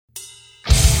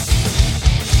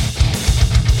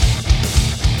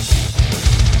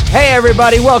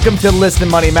everybody, welcome to Listen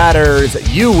Money Matters.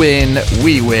 You win,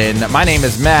 we win. My name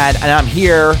is Matt, and I'm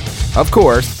here, of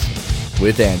course,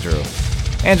 with Andrew.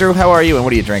 Andrew, how are you, and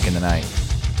what are you drinking tonight?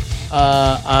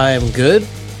 I am good,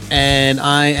 and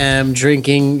I am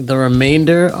drinking the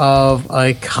remainder of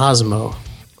a Cosmo.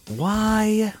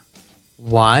 Why?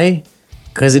 Why?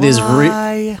 Because it is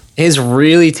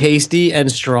really tasty and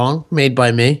strong, made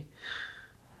by me,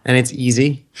 and it's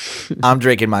easy. I'm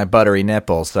drinking my buttery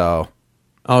nipple, so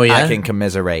Oh yeah, I can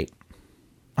commiserate.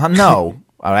 No,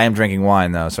 I am drinking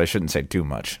wine though, so I shouldn't say too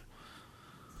much.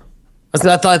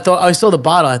 I thought I saw the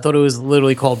bottle. I thought it was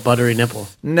literally called Buttery Nipple,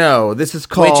 No, this is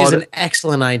called. which is an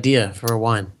excellent idea for a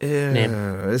wine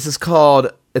name. This is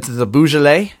called. It's a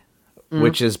Beaujolais,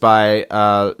 which is by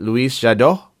Louis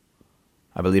Jadot.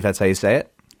 I believe that's how you say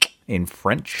it in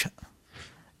French.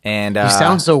 And You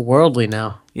sound so worldly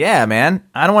now. yeah, man.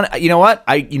 I don't want. You know what?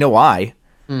 You know why?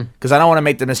 Because I don't want to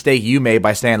make the mistake you made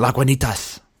by saying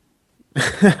Lagunitas.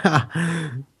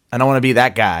 I don't want to be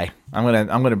that guy. I'm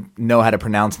gonna know how to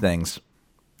pronounce things,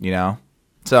 you know.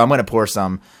 So I'm gonna pour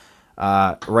some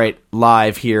right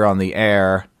live here on the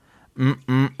air.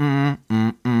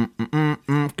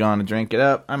 Gonna drink it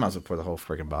up. I might as well pour the whole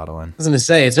freaking bottle in. I was gonna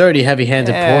say it's already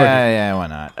heavy-handed poured. Yeah, why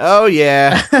not? Oh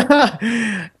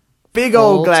yeah. Big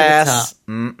old glass.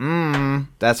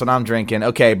 That's what I'm drinking.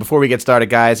 Okay, before we get started,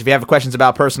 guys, if you have questions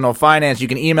about personal finance, you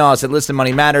can email us at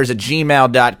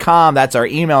listenmoneymatters@gmail.com. That's our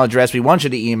email address. We want you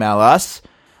to email us.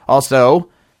 Also,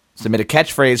 submit a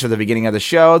catchphrase for the beginning of the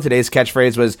show. Today's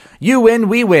catchphrase was, "You win,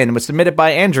 we win," was submitted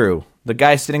by Andrew, the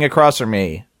guy sitting across from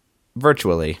me,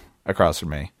 virtually across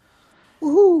from me.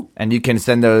 Woohoo. And you can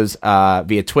send those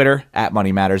via Twitter,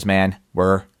 @MoneyMattersMan.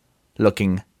 We're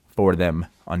looking for them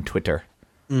on Twitter.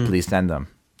 Please send them.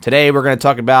 Today, we're going to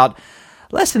talk about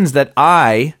lessons that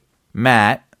I,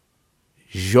 Matt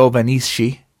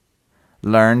Giovannisci,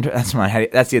 learned.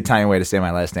 That's the Italian way to say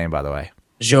my last name, by the way.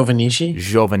 Giovannisci?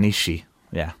 Giovannisci.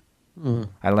 Yeah.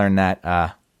 I learned that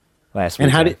last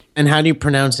week. And how do you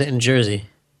pronounce it in Jersey?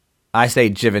 I say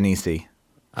Giovannisci.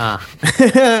 Ah.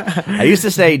 I used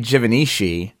to say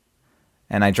Giovannisci,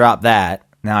 and I dropped that.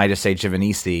 Now I just say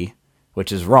Giovannisci,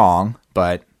 which is wrong,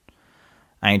 but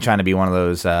I ain't trying to be one of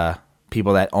those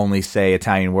people that only say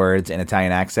Italian words in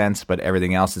Italian accents, but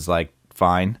everything else is like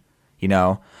fine, you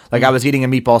know. Like I was eating a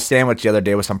meatball sandwich the other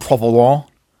day with some provolone.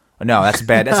 No, that's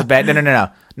bad. That's a bad.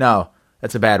 No,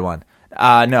 that's a bad one.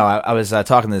 No, I was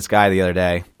talking to this guy the other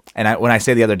day, and when I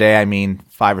say the other day, I mean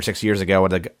 5 or 6 years ago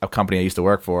at a company I used to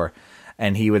work for,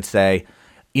 and he would say,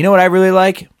 "You know what I really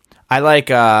like? I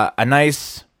like a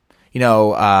nice,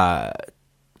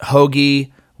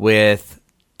 hoagie with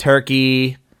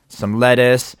turkey, some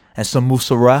lettuce, and some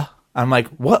mozzarella." I'm like,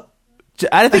 what?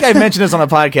 I think I mentioned this on a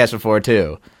podcast before,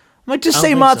 too. I'm like, just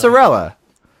say mozzarella.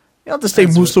 You don't have to say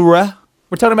mozzarella.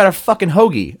 We're talking about a fucking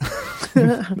hoagie.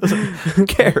 Who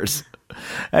cares?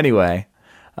 Anyway,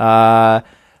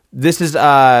 this is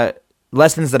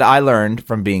lessons that I learned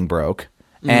from being broke.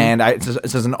 And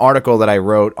this is an article that I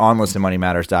wrote on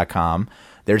listenmoneymatters.com.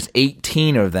 There's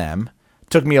 18 of them.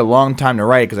 Took me a long time to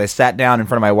write because I sat down in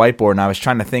front of my whiteboard and I was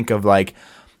trying to think of like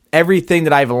everything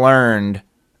that I've learned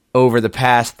over the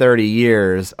past 30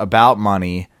 years about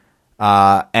money.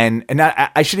 And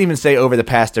I shouldn't even say over the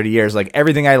past 30 years, like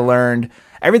everything I learned,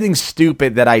 everything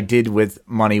stupid that I did with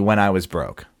money when I was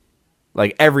broke.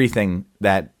 Like everything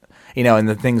that, and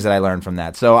the things that I learned from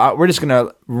that. So we're just going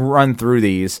to run through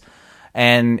these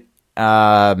and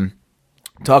talk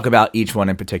about each one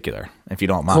in particular, if you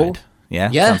don't mind. Cool. Yeah?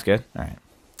 Sounds good. All right.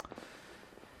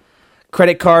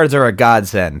 Credit cards are a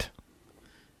godsend.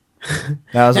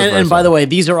 And by the way,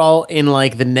 these are all in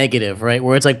like the negative, right?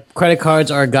 Where it's like credit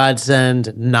cards are a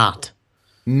godsend, not.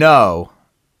 No.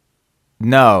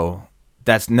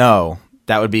 That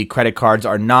would be credit cards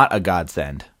are not a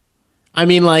godsend. I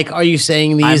mean, like, are you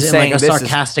saying these in like a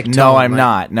sarcastic tone? No, I'm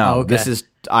not. No, okay.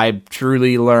 I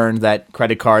truly learned that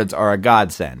credit cards are a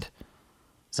godsend.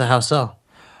 So how so?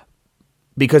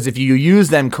 Because if you use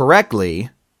them correctly,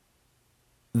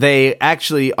 they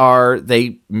actually are,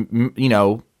 with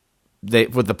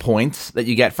the points that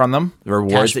you get from them, the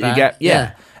rewards that you get.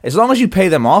 Yeah. As long as you pay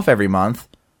them off every month,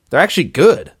 they're actually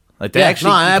good. Like they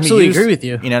actually. No, I absolutely agree with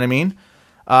you. You know what I mean?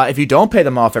 If you don't pay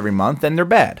them off every month, then they're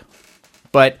bad.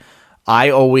 But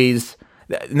and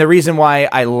the reason why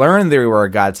I learned they were a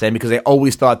godsend because I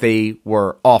always thought they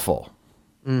were awful.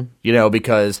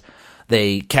 Because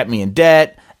they kept me in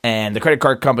debt. And the credit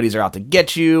card companies are out to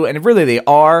get you, and really they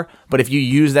are, but if you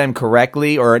use them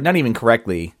correctly, or not even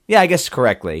correctly, I guess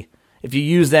correctly, if you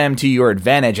use them to your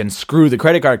advantage and screw the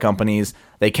credit card companies,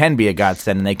 they can be a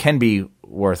godsend, and they can be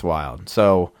worthwhile.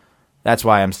 So that's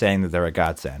why I'm saying that they're a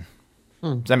godsend.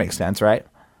 Does that make sense, right?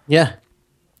 Yeah.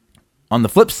 On the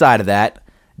flip side of that,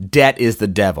 debt is the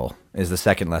devil, is the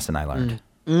second lesson I learned.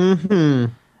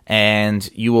 Mm-hmm. And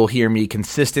you will hear me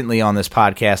consistently on this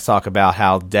podcast talk about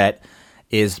how debt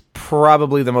is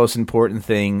probably the most important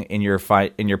thing in your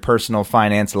personal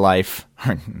finance life,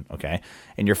 okay,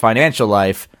 in your financial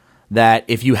life, that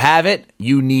if you have it,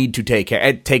 you need to take care.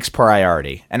 It takes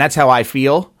priority. And that's how I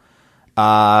feel.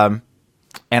 And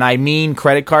I mean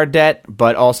credit card debt,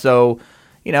 but also,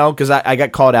 because I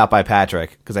got called out by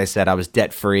Patrick because I said I was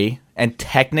debt free. And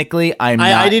technically, I'm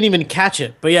not. I didn't even catch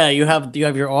it. But yeah, you have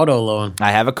your auto loan.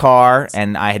 I have a car,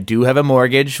 and I do have a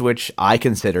mortgage, which I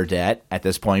consider debt at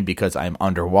this point because I'm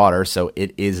underwater. So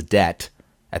it is debt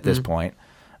at this point.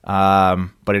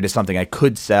 But it is something I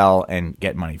could sell and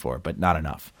get money for, but not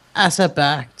enough. Asset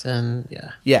backed, and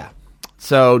yeah. Yeah.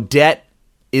 So debt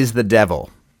is the devil.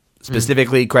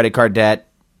 Specifically, credit card debt.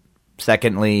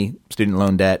 Secondly, student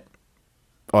loan debt.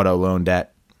 Auto loan debt.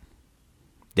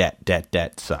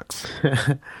 Debt sucks.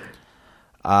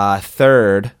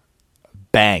 Third,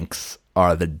 banks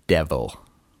are the devil.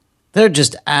 They're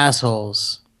just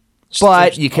assholes.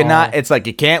 But you cannot, it's like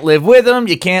you can't live with them,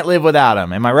 you can't live without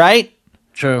them. Am I right?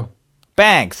 True.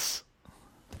 Banks.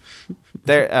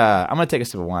 I'm going to take a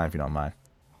sip of wine if you don't mind.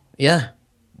 Yeah.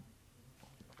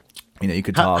 You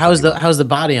could talk. How's the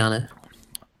body on it?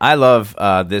 I love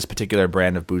this particular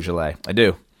brand of Beaujolais. I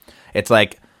do. It's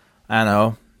like, I don't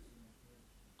know,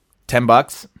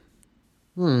 $10.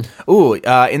 Ooh,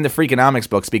 in the Freakonomics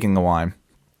book, speaking of wine,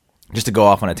 just to go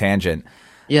off on a tangent,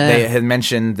 they had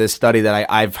mentioned this study that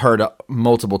I've heard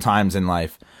multiple times in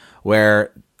life,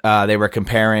 where they were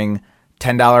comparing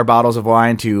 $10 bottles of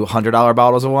wine to $100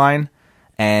 bottles of wine,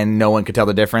 and no one could tell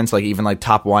the difference. Like even like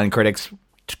top wine critics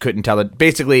couldn't tell it.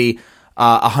 Basically,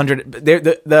 100.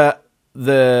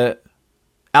 The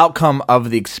outcome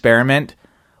of the experiment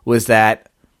was that.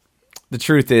 The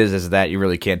truth is that you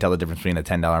really can't tell the difference between a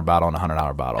 $10 bottle and a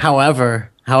 $100 bottle. However,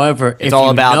 it's all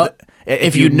about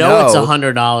if you know it's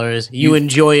 $100, you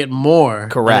enjoy it more.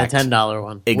 Correct. Than a $10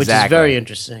 one, exactly. Which is very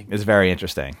interesting. It's very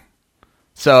interesting.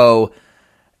 So,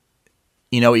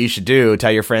 you know what you should do?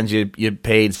 Tell your friends you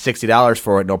paid $60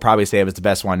 for it, and they'll probably say it was the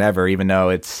best one ever, even though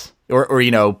it's or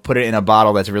put it in a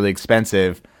bottle that's really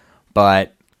expensive,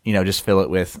 but. Just fill it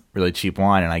with really cheap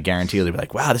wine, and I guarantee you'll be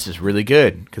like, "Wow, this is really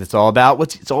good," because it's all about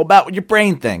what your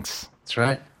brain thinks. That's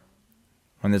right.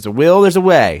 When there's a will, there's a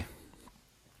way.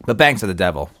 But banks are the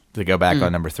devil. To go back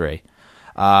on number 3,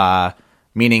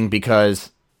 meaning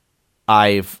because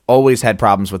I've always had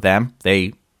problems with them.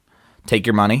 They take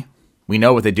your money. We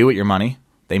know what they do with your money.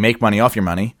 They make money off your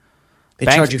money. They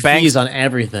charge you fees on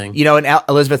everything. And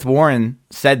Elizabeth Warren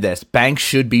said this: banks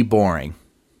should be boring.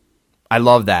 I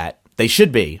love that. They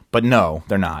should be, but no,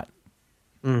 they're not.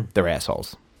 They're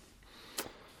assholes.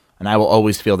 And I will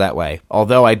always feel that way.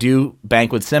 Although I do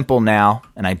bank with Simple now,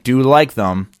 and I do like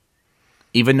them,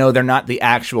 even though they're not the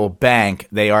actual bank,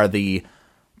 they are the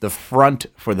front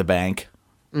for the bank.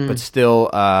 But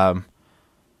still I've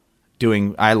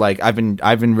been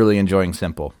really enjoying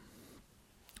Simple.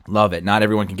 Love it. Not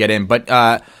everyone can get in,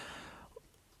 but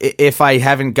if I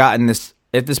haven't gotten this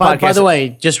podcast, by the way,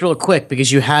 just real quick,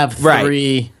 because you have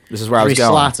three This is where I was going.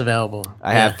 Slots available.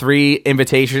 I have 3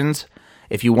 invitations.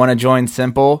 If you want to join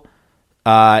Simple,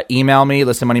 email me,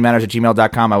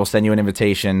 listenmoneymatters@gmail.com. I will send you an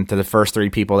invitation to the first 3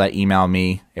 people that email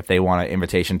me if they want an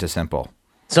invitation to Simple.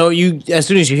 So as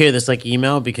soon as you hear this,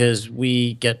 email, because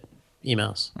we get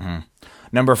emails. Mm-hmm.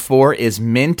 Number 4 is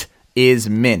Mint is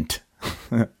Mint.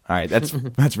 All right,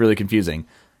 that's really confusing.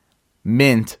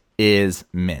 Mint is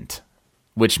Mint.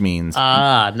 Which means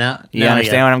now you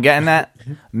understand what I'm getting at?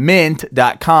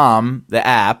 Mint.com, the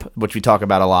app, which we talk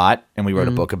about a lot, and we wrote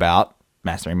a book about,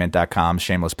 masteringmint.com,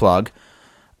 shameless plug,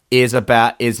 is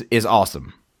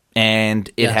awesome. And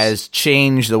it has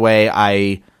changed the way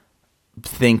I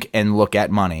think and look at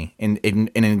money in an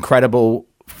incredible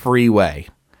free way.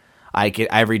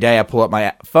 Every day I pull up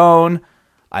my phone,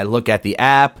 I look at the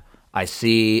app, I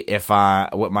see where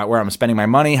I'm spending my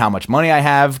money, how much money I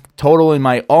have total in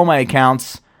all my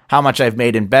accounts, how much I've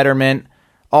made in Betterment.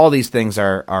 All these things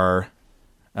are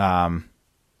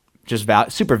just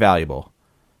super valuable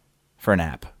for an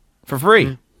app for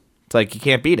free. It's like you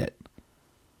can't beat it.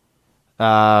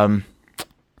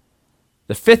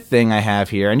 The 5th thing I have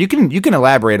here, and you can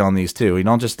elaborate on these too. You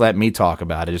don't just let me talk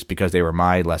about it just because they were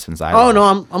my lessons.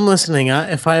 No, I'm listening.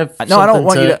 If I have I don't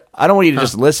want you to. I don't want you to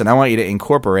just listen. I want you to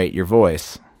incorporate your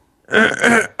voice.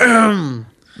 Okay.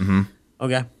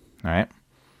 All right.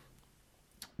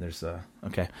 There's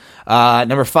okay.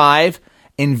 Number 5,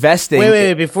 investing.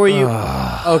 Wait, before you.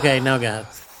 Okay, now go ahead.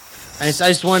 I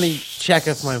just want to check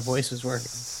if my voice is working.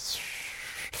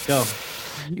 Go.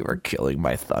 You are killing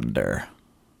my thunder.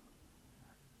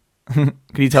 Can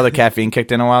you tell the caffeine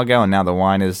kicked in a while ago, and now the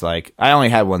wine is like... I only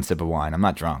had one sip of wine. I'm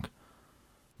not drunk.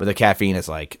 But the caffeine is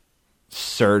like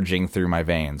surging through my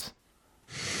veins.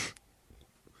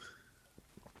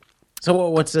 So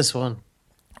what's this one?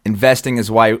 Investing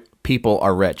is why people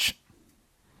are rich.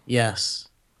 Yes.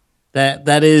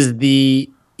 That is the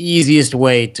easiest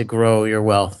way to grow your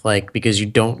wealth, like, because you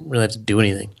don't really have to do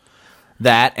anything.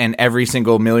 That, and every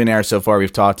single millionaire so far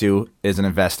we've talked to is an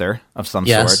investor of some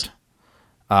sort.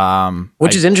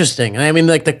 Which is interesting. I mean,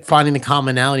 like finding the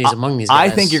commonalities among these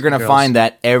guys. I think you're going to find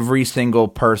that every single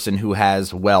person who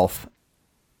has wealth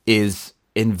is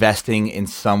investing in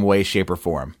some way, shape, or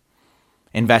form.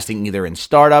 Investing either in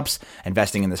startups,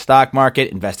 investing in the stock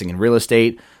market, investing in real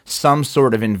estate, some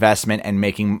sort of investment, and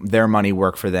making their money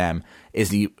work for them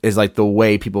is like the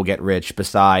way people get rich.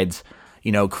 Besides,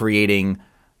 creating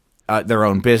their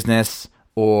own business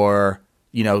or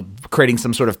creating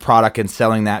some sort of product and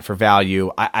selling that for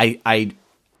value. And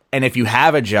if you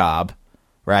have a job,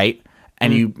 right,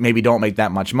 and you maybe don't make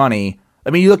that much money. I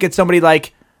mean, you look at somebody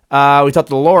like we talked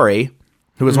to Lori,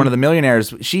 who was one of the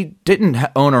millionaires. She didn't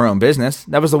own her own business.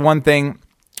 That was the one thing.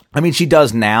 I mean, she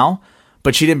does now,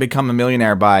 but she didn't become a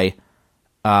millionaire by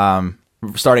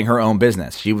starting her own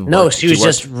business. She was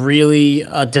just really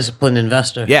a disciplined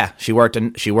investor. Yeah, she worked,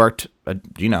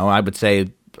 I would say,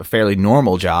 a fairly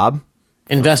normal job.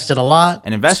 Invested a lot.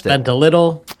 And invested. Spent a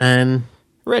little. And...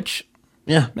 rich.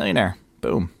 Yeah. Millionaire.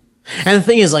 Boom. And the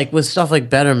thing is, like, with stuff like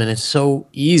Betterment, it's so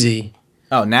easy.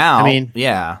 Oh, now? I mean...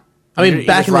 yeah. I mean,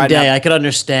 back in the day, I could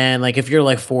understand, like, if you're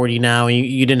like 40 now and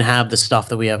you didn't have the stuff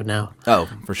that we have now. Oh,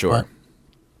 for sure.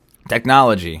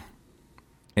 Technology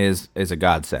is a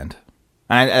godsend.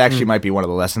 And it actually might be one of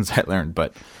the lessons I learned,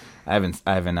 but I haven't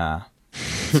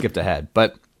skipped ahead.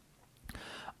 But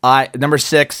number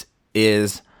 6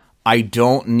 is I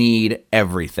don't need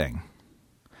everything.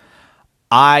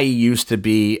 I used to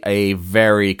be a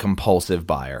very compulsive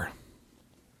buyer.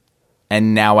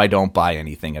 And now I don't buy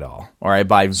anything at all. Or I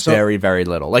buy very, very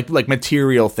little. Like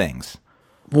material things.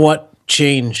 What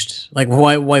changed? Like,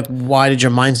 why did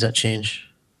your mindset change?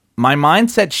 My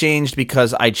mindset changed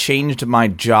because I changed my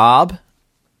job.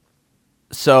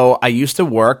 So I used to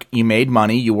work. You made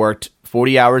money. You worked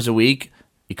 40 hours a week.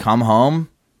 You come home.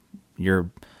 You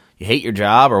hate your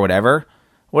job or whatever.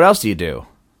 What else do?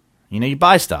 You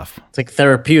buy stuff. It's like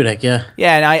therapeutic, yeah.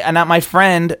 Yeah, and my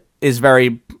friend is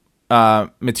very...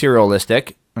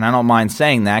 materialistic, and I don't mind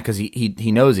saying that because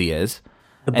he knows he is.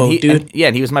 The boat dude?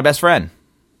 And he was my best friend.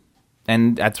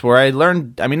 And that's where I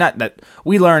learned. I mean, not that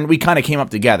we kind of came up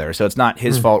together, so it's not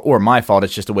his fault or my fault.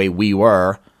 It's just the way we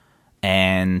were.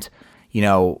 And,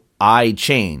 I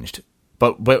changed.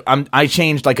 But I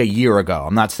changed like a year ago.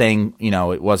 I'm not saying,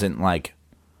 it wasn't like,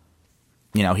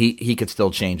 he could still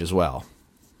change as well.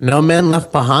 No man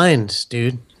left behind,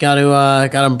 dude. Got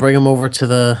to bring him over to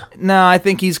the... No, I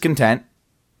think he's content.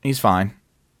 He's fine.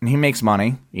 He makes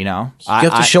money, You have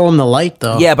to show him the light,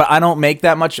 though. Yeah, but I don't make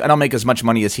that much. I don't make as much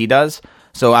money as he does.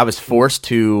 So I was forced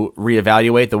to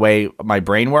reevaluate the way my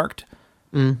brain worked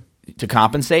to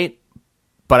compensate.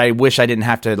 But I wish I didn't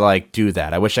have to, do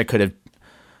that. I wish I could have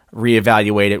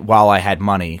reevaluated while I had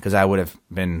money because I would have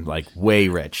been, way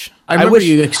rich. I remember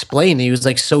you explained he was,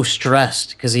 so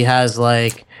stressed because he has,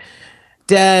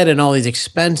 debt and all these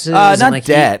expenses. Not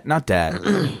debt.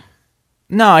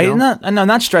 No,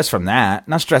 not stress from that.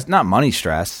 Not stress. Not money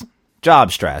stress.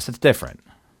 Job stress. It's different.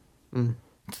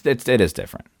 It is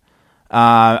different.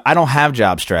 I don't have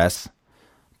job stress,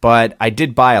 but I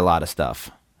did buy a lot of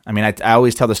stuff. I mean, I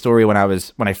always tell the story when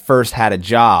I first had a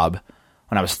job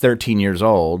when I was 13 years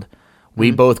old.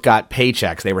 We both got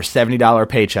paychecks. They were $70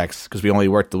 paychecks because we only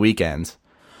worked the weekends.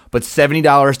 But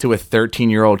 $70 to a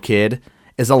 13-year-old kid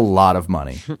is a lot of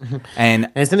money.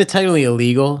 And isn't it technically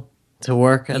illegal to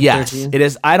work at 13? Yes, it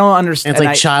is. I don't understand. It's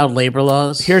like child labor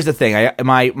laws. Here's the thing.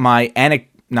 My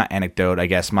anecdote, I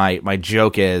guess, my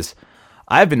joke is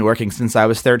I've been working since I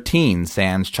was 13,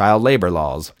 sans child labor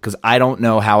laws, because I don't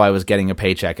know how I was getting a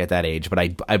paycheck at that age, but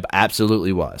I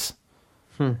absolutely was.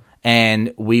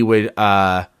 And we would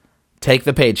take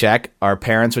the paycheck. Our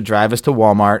parents would drive us to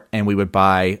Walmart, and we would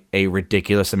buy a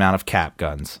ridiculous amount of cap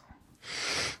guns.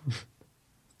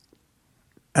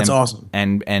 That's awesome.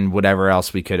 And whatever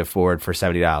else we could afford for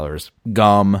 $70.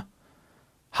 Gum,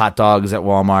 hot dogs at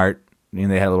Walmart. They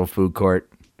had a little food court.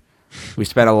 We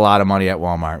spent a lot of money at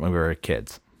Walmart when we were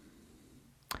kids.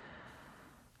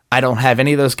 I don't have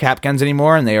any of those cap guns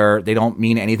anymore, and they don't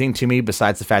mean anything to me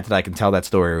besides the fact that I can tell that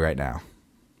story right now.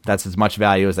 That's as much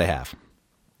value as they have.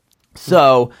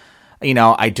 So,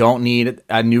 I don't need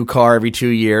a new car every 2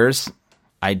 years.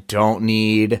 I don't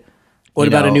need. What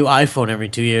about a new iPhone every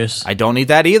 2 years? I don't need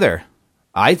that either.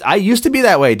 I used to be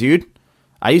that way, dude.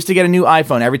 I used to get a new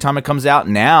iPhone every time it comes out.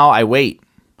 Now I wait.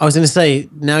 I was going to say,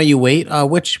 now you wait.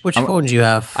 Which phone do you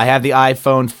have? I have the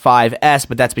iPhone 5S,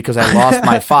 but that's because I lost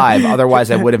my 5.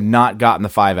 Otherwise, I would have not gotten the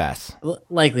 5S.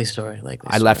 Likely story.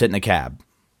 I left it in a cab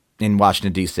in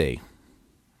Washington, D.C.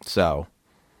 So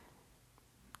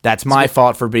that's my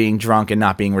fault for being drunk and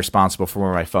not being responsible for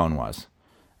where my phone was.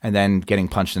 And then getting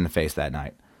punched in the face that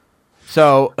night.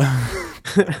 So, no,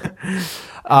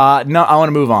 I want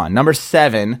to move on. Number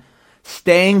 7,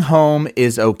 staying home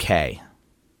is okay.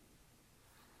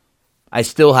 I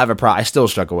still have I still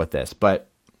struggle with this, but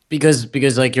because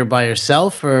like you're by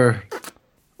yourself, or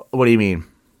what do you mean?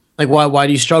 Like why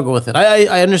do you struggle with it?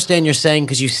 I understand you're saying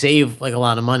because you save like a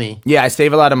lot of money. Yeah, I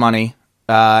save a lot of money.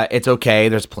 It's okay.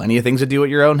 There's plenty of things to do at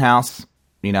your own house.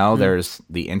 You know, there's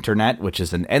the internet, which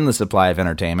is an endless supply of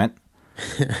entertainment.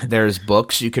 There's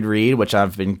books you could read, which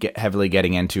I've been heavily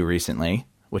getting into recently,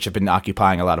 which have been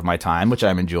occupying a lot of my time, which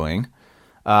I'm enjoying.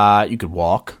 You could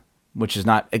walk, which is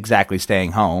not exactly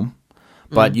staying home.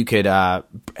 But you could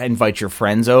invite your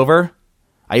friends over.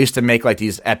 I used to make like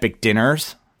these epic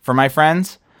dinners for my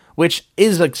friends, which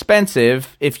is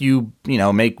expensive if you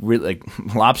make like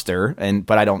lobster,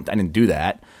 but I didn't do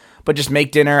that. But just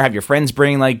make dinner, have your friends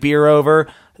bring like beer over.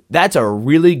 That's a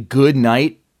really good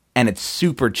night, and it's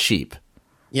super cheap.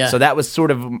 Yeah. So that was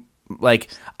sort of like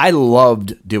I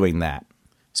loved doing that.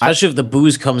 Especially if the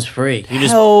booze comes free. You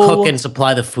just cook and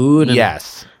supply the food.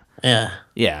 Yes. Yeah.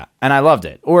 Yeah, and I loved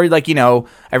it. Or like,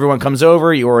 everyone comes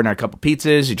over, you order a couple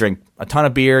pizzas, you drink a ton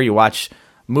of beer, you watch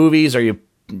movies, or you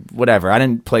whatever. I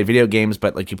didn't play video games,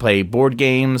 but like you play board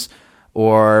games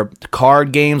or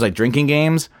card games, like drinking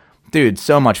games. Dude,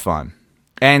 so much fun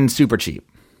and super cheap.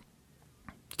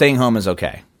 Staying home is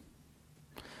okay.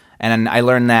 And I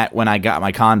learned that when I got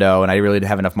my condo and I really didn't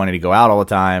have enough money to go out all the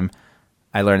time.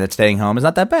 I learned that staying home is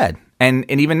not that bad. And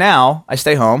even now, I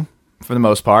stay home for the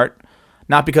most part.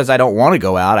 Not because I don't want to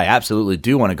go out. I absolutely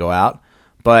do want to go out.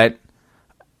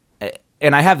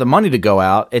 And I have the money to go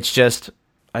out. It's just,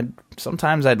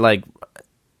 sometimes I'd like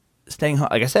staying home.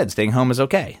 Like I said, staying home is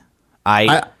okay.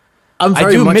 I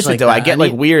do miss it though. I get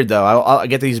like weird though. I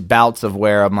get these bouts of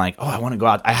where I'm like, oh, I want to go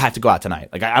out. I have to go out tonight.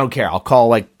 Like I don't care. I'll call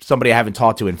like somebody I haven't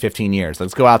talked to in 15 years.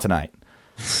 Let's go out tonight.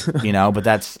 But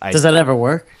that's. Does that ever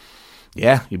work?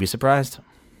 Yeah, you'd be surprised.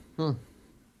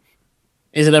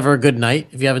 Is it ever a good night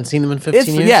if you haven't seen them in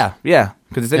 15 years? Yeah,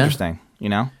 because it's interesting,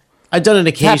 I've done it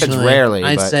occasionally. It happens rarely.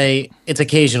 I'd say it's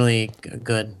occasionally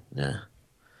good. Yeah.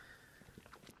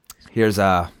 Here's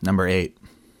number 8.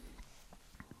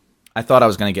 I thought I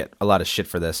was going to get a lot of shit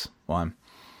for this one.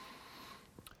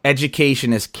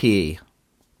 Education is key.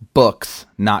 Books,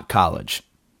 not college.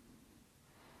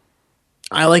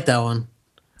 I like that one.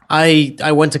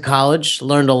 I went to college,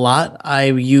 learned a lot. I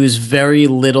use very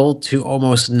little to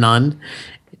almost none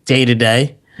day to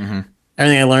day.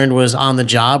 Everything I learned was on the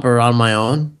job or on my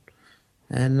own.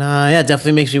 And it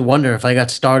definitely makes me wonder if I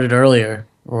got started earlier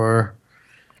or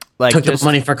took the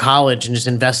money for college and just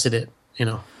invested it,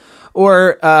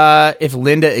 Or if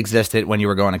Linda existed when you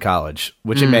were going to college,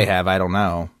 which it may have, I don't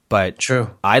know. But true.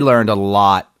 I learned a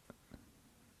lot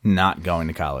not going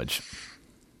to college.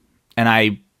 And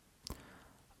I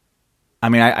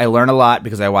learn a lot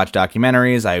because I watch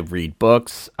documentaries, I read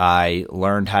books, I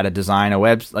learned how to design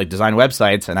design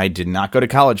websites, and I did not go to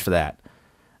college for that.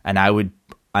 And I would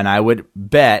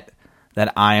bet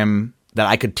that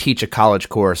I could teach a college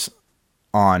course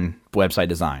on website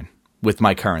design with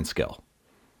my current skill.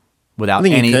 Without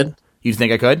any, you could. You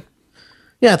think I could?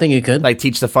 Yeah, I think you could. Like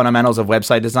teach the fundamentals of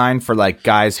website design for like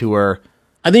guys who are.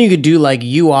 I think you could do like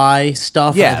UI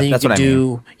stuff. Yeah, I think that's you could what I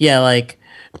mean. Yeah, like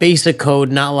basic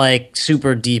code, not like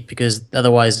super deep, because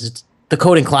otherwise the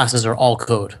coding classes are all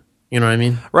code. You know what I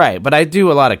mean? Right, but I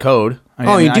do a lot of code.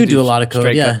 You do a lot of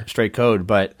code, yeah. Straight code,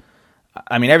 but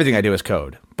everything I do is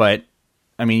code. But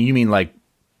you mean like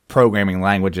programming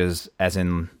languages as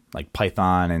in like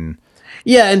Python and...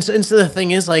 Yeah, and so the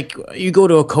thing is, like, you go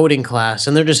to a coding class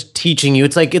and they're just teaching you.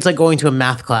 It's like going to a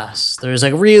math class. There's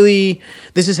like, really,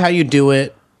 this is how you do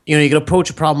it. You can approach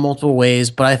a problem multiple ways,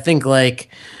 but I think like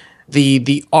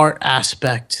the art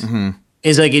aspect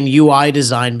is like in UI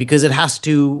design, because it has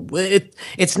to.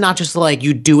 It's not just like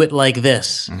you do it like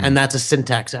this and that's a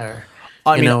syntax error.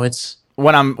 It's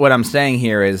what I'm saying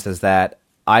here is that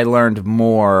I learned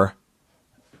more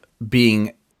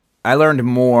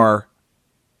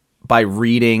by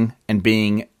reading and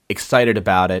being excited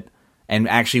about it and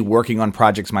actually working on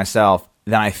projects myself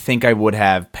than I think I would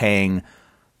have paying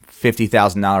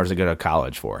 $50,000 to go to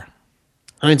college for.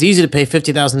 I mean, it's easy to pay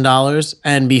 $50,000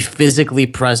 and be physically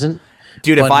present,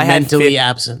 Dude, but if I had mentally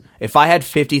absent. If I had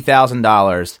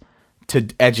 $50,000 to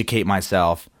educate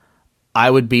myself, I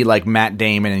would be like Matt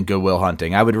Damon in Good Will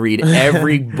Hunting. I would read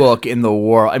every book in the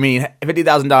world. I mean,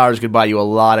 $50,000 could buy you a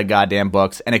lot of goddamn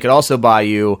books, and it could also buy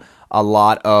you a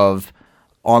lot of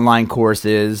online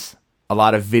courses, a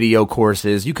lot of video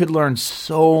courses. You could learn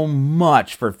so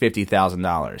much for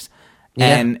 $50,000. Yeah.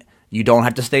 And you don't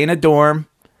have to stay in a dorm,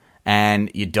 and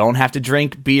you don't have to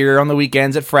drink beer on the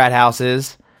weekends at frat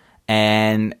houses,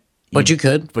 But you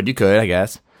could. But you could, I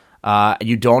guess.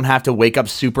 You don't have to wake up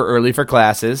super early for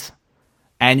classes,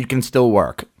 and you can still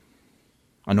work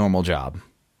a normal job.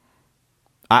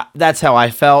 That's how I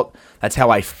felt. That's how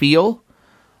I feel.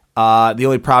 The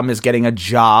only problem is getting a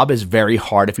job is very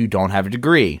hard if you don't have a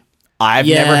degree. I've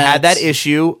never had that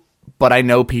issue, but I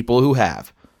know people who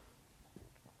have.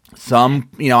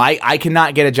 I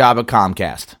cannot get a job at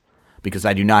Comcast because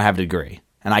I do not have a degree.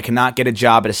 And I cannot get a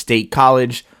job at a state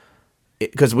college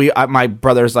because my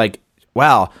brother's like,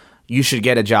 well, you should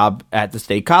get a job at the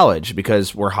state college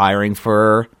because we're hiring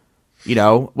for,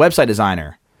 website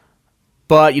designer.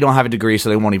 But you don't have a degree, so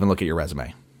they won't even look at your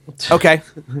resume. Okay.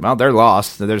 Well, they're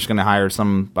lost. They're just going to hire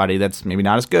somebody that's maybe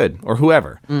not as good or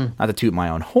whoever. Not to toot my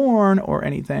own horn or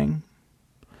anything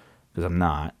because I'm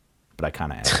not, but I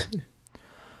kind of am.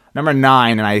 Number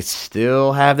 9, and I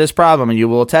still have this problem, and you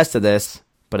will attest to this,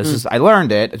 but it's just I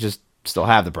learned it. I just still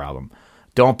have the problem.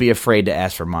 Don't be afraid to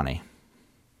ask for money.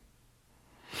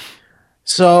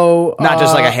 So not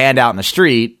just like a handout in the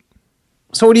street.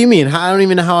 So what do you mean? I don't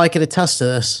even know how I could attest to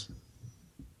this.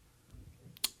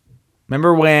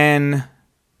 Remember when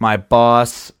my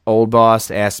old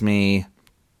boss, asked me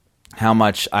how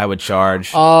much I would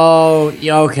charge? Oh,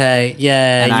 okay,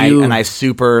 yeah. And I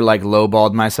super like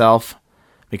lowballed myself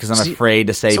because I'm afraid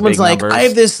to say someone's big like, numbers. I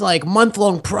have this like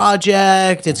month-long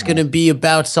project. It's going to be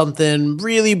about something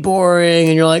really boring,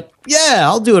 and you're like, yeah,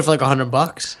 I'll do it for like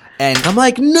 $100. And I'm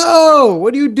like, no,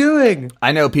 what are you doing?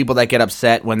 I know people that get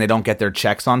upset when they don't get their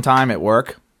checks on time at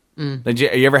work. Did you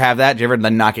ever have that? Did you ever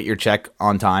not get your check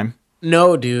on time?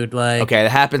 No, dude. Like, okay, that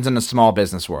happens in the small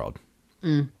business world.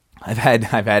 I've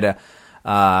had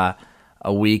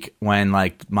a week when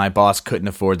like my boss couldn't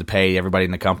afford to pay everybody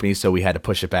in the company, so we had to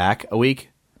push it back a week.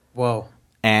 Whoa.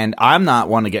 And I'm not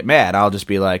one to get mad. I'll just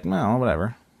be like, well,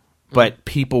 whatever. But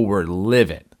people were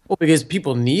livid. Well, because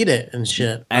people need it and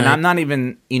shit. And I'm not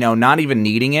even, not even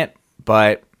needing it,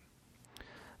 but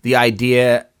the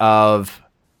idea of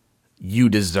you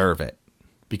deserve it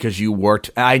because you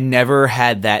worked. I never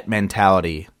had that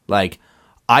mentality. Like,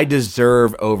 I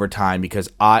deserve overtime because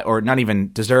or not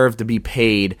even deserve to be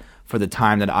paid for the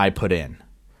time that I put in.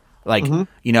 Like, some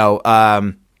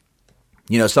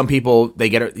people, they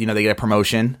get a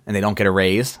promotion and they don't get a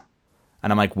raise.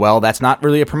 And I'm like, well, that's not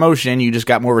really a promotion. You just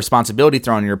got more responsibility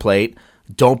thrown on your plate.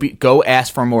 Go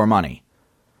ask for more money.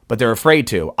 But they're afraid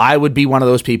to. I would be one of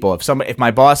those people. If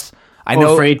my boss,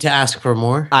 afraid to ask for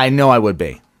more. I know I would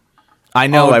be. I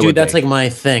know I would. Dude, that's like my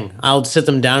thing. I'll sit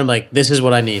them down and be like, this is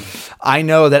what I need. I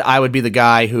know that I would be the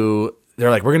guy who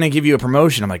they're like, we're gonna give you a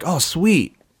promotion. I'm like, oh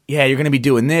sweet. Yeah, you're going to be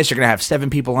doing this. You're going to have 7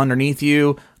 people underneath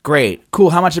you. Great. Cool.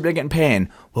 How much are they getting paying?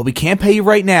 Well, we can't pay you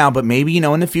right now, but maybe,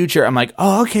 in the future. I'm like,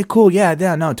 oh, okay, cool. Yeah,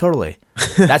 no, totally.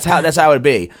 That's how it would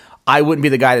be. I wouldn't be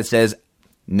the guy that says,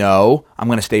 no, I'm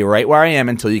going to stay right where I am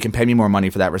until you can pay me more money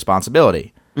for that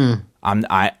responsibility.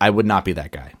 I would not be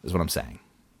that guy, is what I'm saying.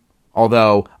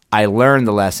 Although I learned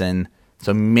the lesson,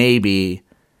 so maybe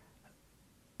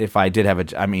if I did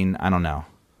have I don't know.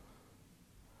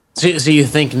 So you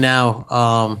think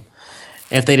now,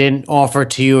 if they didn't offer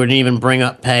to you or didn't even bring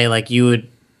up pay, like you'd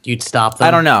stop them? I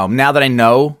don't know. Now that I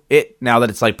know it, now that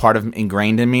it's like part of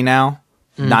ingrained in me now,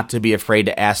 not to be afraid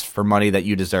to ask for money that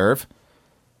you deserve.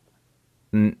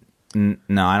 No,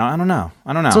 I don't know.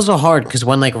 It's also hard because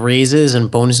when like raises and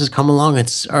bonuses come along,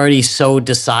 it's already so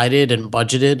decided and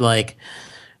budgeted. Like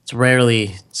it's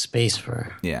rarely space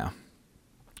for. Yeah.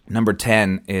 Number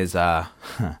 10 is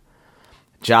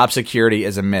job security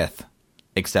is a myth,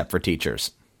 except for teachers.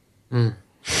 I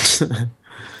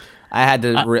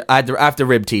have to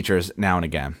rib teachers now and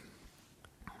again.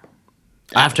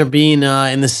 After being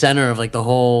in the center of like the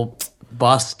whole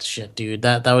bust shit, dude,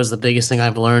 that was the biggest thing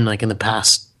I've learned like in the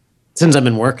past since I've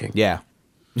been working. Yeah,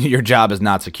 your job is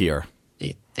not secure.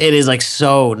 It is like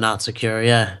so not secure.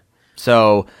 Yeah.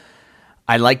 So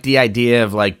I like the idea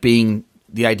of being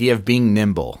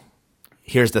nimble.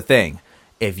 Here's the thing.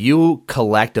 If you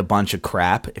collect a bunch of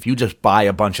crap, if you just buy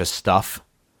a bunch of stuff,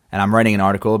 and I'm writing an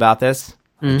article about this,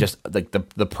 just like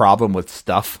the problem with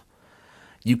stuff,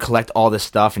 you collect all this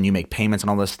stuff and you make payments on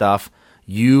all this stuff,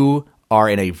 you are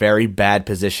in a very bad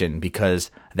position because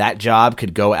that job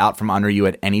could go out from under you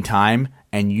at any time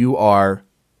and you are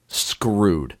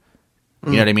screwed.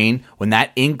 You know what I mean? When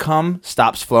that income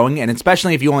stops flowing, and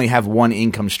especially if you only have one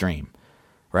income stream,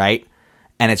 right?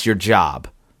 And it's your job.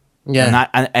 Yeah.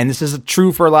 And this is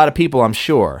true for a lot of people, I'm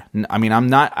sure. I mean,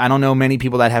 I don't know many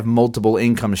people that have multiple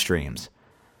income streams,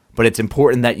 but it's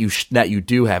important that you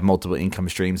do have multiple income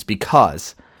streams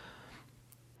because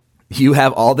you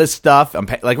have all this stuff.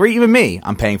 Even me,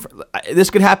 I'm paying for.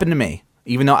 This could happen to me,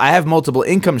 even though I have multiple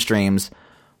income streams.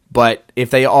 But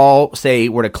if they all say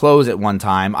were to close at one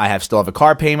time, still have a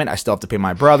car payment. I still have to pay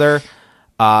my brother.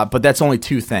 But that's only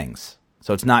 2 things.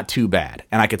 So it's not too bad.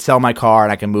 And I could sell my car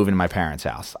and I can move into my parents'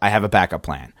 house. I have a backup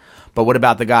plan. But what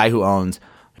about the guy who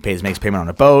makes payment on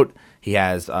a boat? He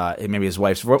has maybe his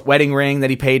wife's wedding ring that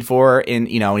he paid for.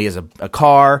 He has a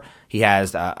car. He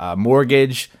has a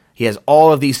mortgage. He has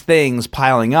all of these things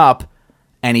piling up.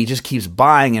 And he just keeps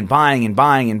buying and buying and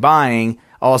buying and buying.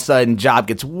 All of a sudden, job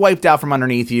gets wiped out from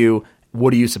underneath you.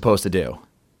 What are you supposed to do?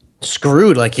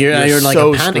 Screwed, like you're in like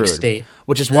so a panic screwed. state.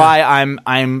 Which is why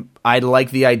I like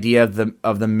the idea of the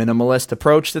minimalist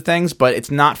approach to things, but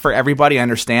it's not for everybody. I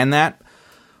understand that.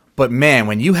 But man,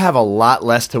 when you have a lot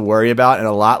less to worry about and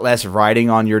a lot less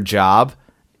riding on your job,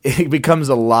 it becomes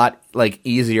a lot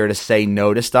easier to say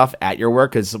no to stuff at your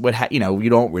work because you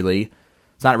don't really.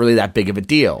 It's not really that big of a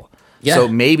deal. Yeah. So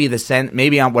maybe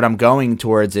what I'm going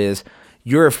towards is.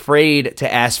 You're afraid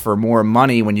to ask for more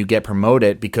money when you get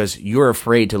promoted because you're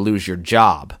afraid to lose your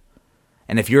job.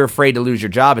 And if you're afraid to lose your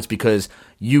job, it's because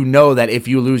you know that if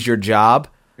you lose your job,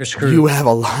 you're screwed. You have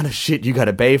a lot of shit you got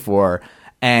to pay for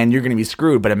and you're going to be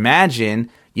screwed. But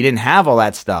imagine you didn't have all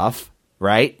that stuff,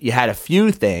 right? You had a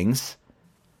few things.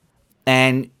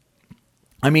 And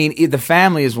I mean, the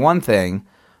family is one thing,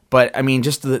 but I mean,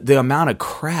 just the amount of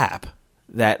crap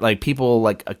that people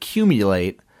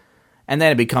accumulate. And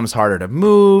then it becomes harder to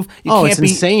move. It's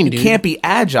insane, dude. You can't be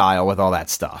agile with all that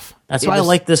stuff. That's why I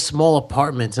like the small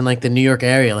apartments in the New York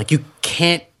area. You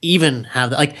can't even have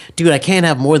that. Dude, I can't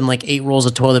have more than 8 rolls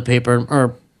of toilet paper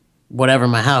or whatever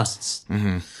in my house.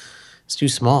 It's too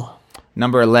small.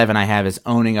 Number 11 I have is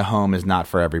owning a home is not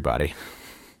for everybody.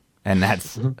 And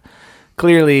that's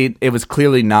it was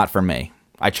clearly not for me.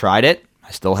 I tried it.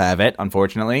 I still have it,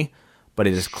 unfortunately. But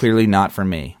it is clearly not for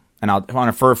me.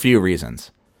 And for a few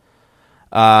reasons.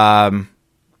 I'm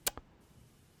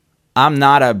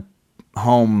not a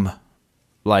home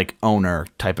owner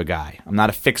type of guy. I'm not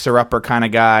a fixer-upper kind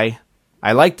of guy.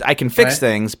 I can fix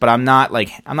things, but I'm not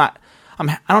I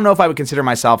don't know if I would consider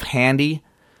myself handy.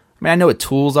 I mean, I know what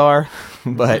tools are,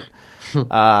 but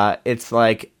it's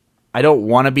I don't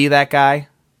want to be that guy.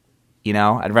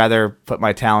 I'd rather put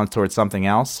my talents towards something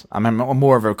else. I'm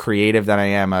more of a creative than I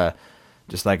am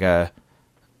just a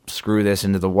screw this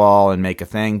into the wall and make a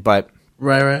thing, but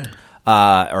Right.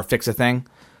 Or fix a thing.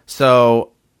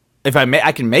 So if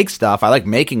I can make stuff. I like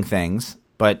making things,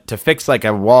 but to fix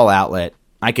a wall outlet,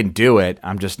 I can do it.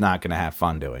 I'm just not going to have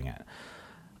fun doing it.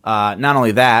 Not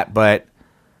only that, but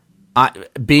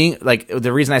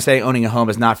the reason I say owning a home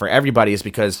is not for everybody is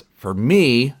because for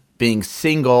me, being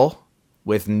single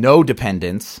with no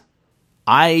dependents,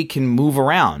 I can move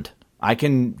around. I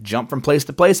can jump from place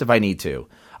to place if I need to.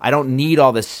 I don't need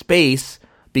all this space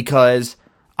because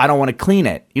I don't want to clean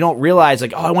it. You don't realize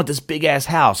I want this big ass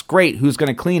house. Great. Who's going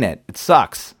to clean it? It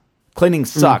sucks. Cleaning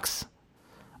sucks.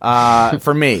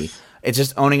 For me, it's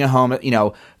just owning a home,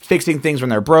 fixing things when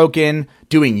they're broken,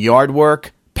 doing yard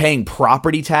work, paying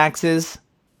property taxes,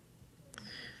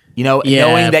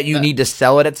 knowing that you need to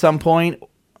sell it at some point.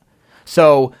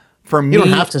 So for me, you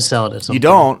don't have to sell it at some point. You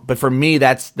don't. But for me,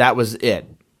 that was it.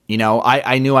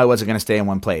 I knew I wasn't going to stay in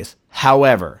one place.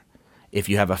 However, if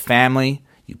you have a family,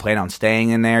 you plan on staying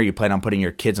in there, you plan on putting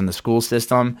your kids in the school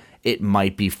system, it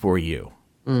might be for you.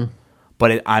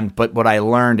 But what I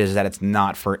learned is that it's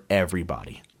not for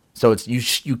everybody. So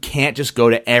you can't just go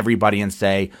to everybody and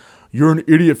say, you're an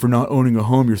idiot for not owning a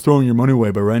home, you're throwing your money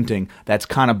away by renting. That's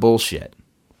kind of bullshit.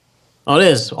 Oh, it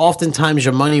is. Oftentimes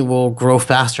your money will grow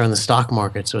faster in the stock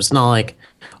market. So it's not like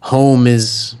home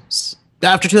is...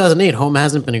 After 2008, home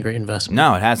hasn't been a great investment.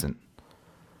 No, it hasn't.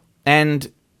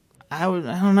 And I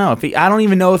don't know. I don't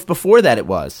even know if before that it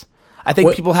was. I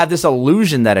think people have this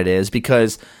illusion that it is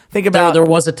because think about... There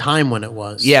was a time when it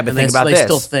was. Yeah, but think about this. They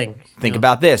still think. Think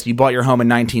about this. You bought your home in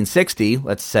 1960,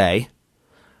 let's say,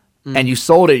 and you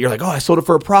sold it. You're like, oh, I sold it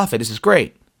for a profit. This is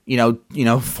great.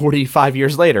 45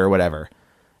 years later or whatever.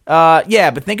 Yeah,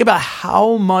 but think about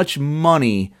how much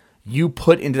money you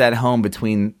put into that home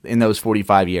in those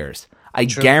 45 years. I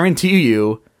guarantee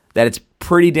you that it's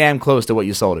pretty damn close to what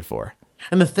you sold it for.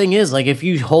 And the thing is, like, if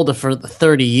you hold it for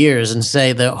 30 years and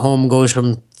say the home goes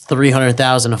from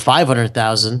 300,000 to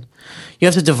 500,000, you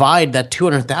have to divide that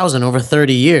 200,000 over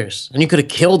 30 years, and you could have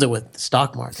killed it with the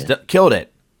stock market. Killed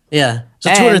it. Yeah, so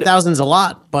And- 200,000 is a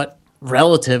lot, but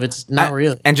relative, it's not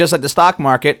really. And just like the stock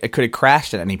market, it could have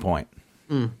crashed at any point.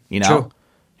 You know, true.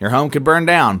 your home could burn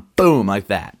down, boom, like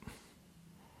that.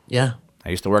 Yeah, I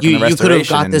used to work in the you could have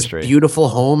restoration got this industry. beautiful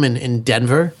home in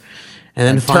Denver, and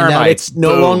then find out termites, it's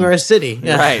no boom. longer a city.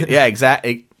 Yeah. Right? Yeah,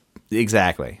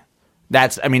 exactly.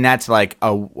 That's like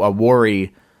a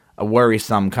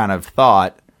worrisome kind of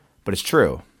thought, but it's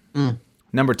true.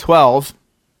 Number 12,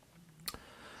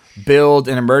 build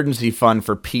an emergency fund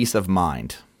for peace of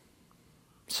mind.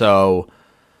 So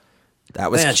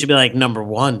that was Man, it should be like number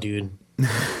one, dude.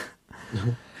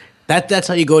 That's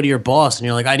how you go to your boss and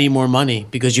you're like, I need more money,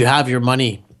 because you have your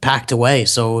money packed away.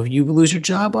 So if you lose your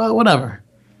job, whatever.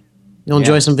 You'll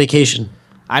enjoy some vacation.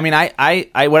 I mean,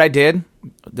 I what I did,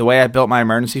 the way I built my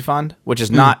emergency fund, which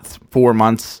is not 4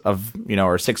 months of,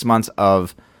 or 6 months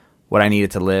of what I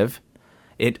needed to live.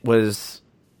 It was,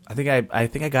 I think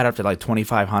I got up to like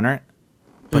 2,500,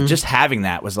 but just having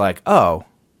that was like, oh,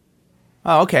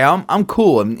 okay, I'm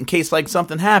cool. In case like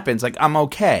something happens, like I'm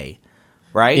okay,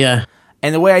 right? Yeah.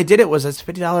 And the way I did it was it's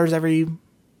 $50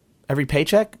 every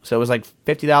paycheck, so it was like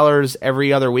 $50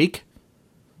 every other week,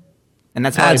 and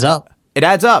that's how Adds up. It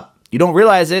adds up. You don't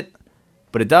realize it,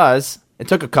 but it does. It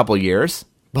took a couple years,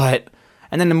 and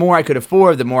then the more I could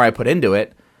afford, the more I put into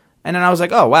it, and then I was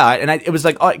like, oh wow, and it was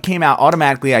like it came out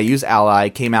automatically. I used Ally,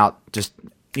 came out just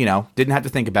didn't have to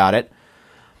think about it,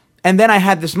 and then I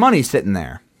had this money sitting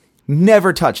there,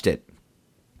 never touched it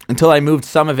until I moved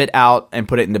some of it out and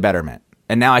put it into Betterment.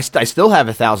 And now I still have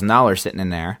 $1,000 sitting in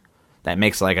there. That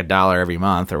makes like $1 every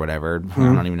month or whatever. I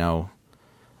don't even know.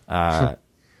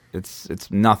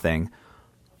 It's nothing.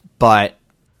 But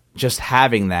just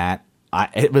having that,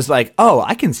 it was like, oh,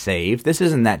 I can save. This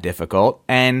isn't that difficult.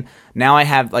 And now I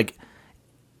have like,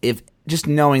 if just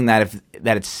knowing that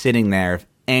that it's sitting there, if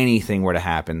anything were to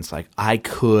happen, it's like I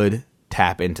could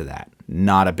tap into that.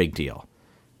 Not a big deal.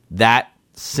 That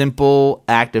simple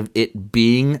act of it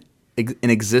being in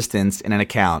existence in an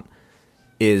account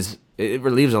it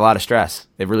relieves a lot of stress.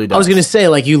 It really does. I was going to say,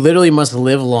 like, you literally must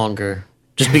live longer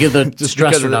just because of the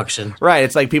stress because of reduction. Right.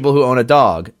 It's like people who own a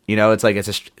dog. It's like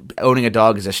owning a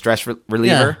dog is a stress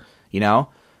reliever.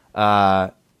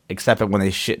 Except when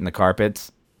they shit in the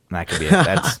carpets. That could be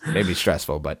that's maybe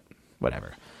stressful, but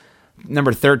whatever.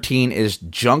 Number 13 is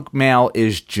junk mail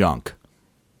is junk.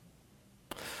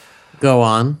 Go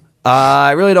on.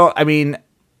 I really don't. I mean,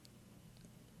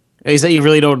 Is that you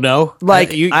really don't know?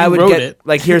 like you I would wrote get it.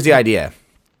 like here's the idea.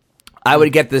 I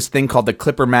would get this thing called the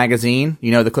Clipper magazine.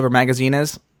 You know what the Clipper magazine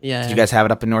is? Yeah. Did you guys have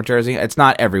it up in North Jersey? It's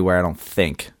not everywhere, I don't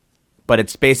think. But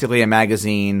it's basically a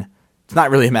magazine. It's not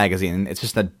really a magazine. It's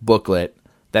just a booklet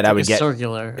that I would get.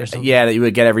 Circular or something. Yeah, that you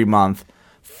would get every month,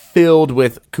 filled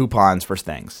with coupons for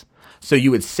things. So you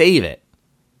would save it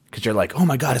because you're like, oh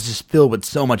my God, it's just filled with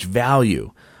so much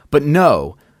value. But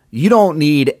no, you don't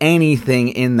need anything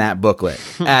in that booklet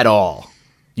at all.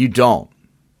 You don't.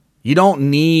 You don't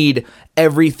need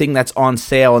everything that's on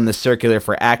sale in the circular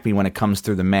for Acme when it comes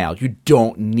through the mail. You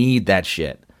don't need that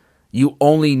shit. You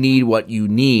only need what you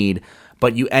need,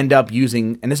 but you end up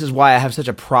using, and this is why I have such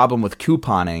a problem with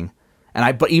couponing.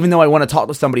 But even though I want to talk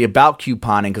to somebody about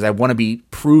couponing because I want to be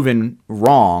proven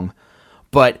wrong,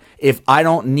 but if I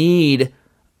don't need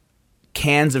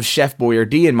cans of Chef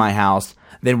Boyardee in my house,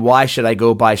 then why should I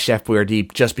go buy Chef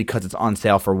Boyardee just because it's on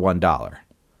sale for $1?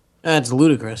 That's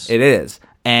ludicrous. It is.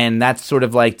 And that's sort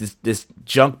of like this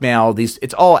junk mail.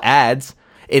 It's all ads.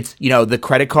 It's, the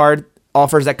credit card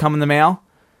offers that come in the mail.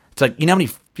 It's like, you know how many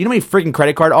freaking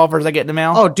credit card offers I get in the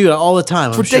mail? Oh, dude, all the time.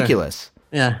 It's I'm ridiculous. Sure.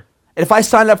 Yeah. And if I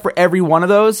signed up for every one of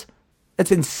those,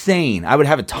 that's insane. I would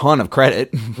have a ton of credit,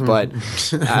 but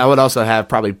I would also have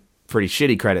probably pretty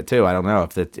shitty credit too. I don't know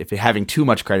if having too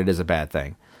much credit is a bad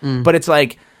thing. But it's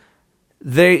like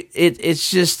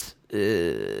it's just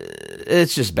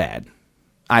bad.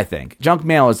 I think junk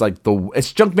mail is like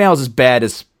junk mail is as bad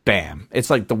as spam. It's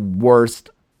like the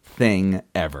worst thing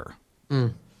ever.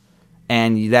 And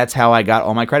that's how I got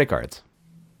all my credit cards.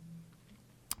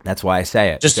 That's why I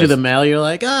say it. Just through the mail, you're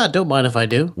like, don't mind if I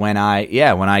do. When I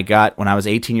was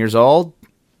 18 years old,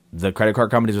 the credit card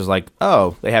companies was like,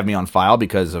 oh, they have me on file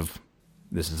because of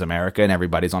this is America and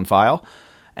everybody's on file.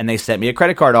 And they sent me a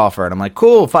credit card offer. And I'm like,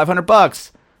 cool,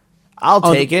 $500. I'll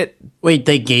take it. Wait,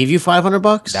 they gave you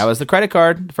 $500? That was the credit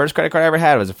card. The first credit card I ever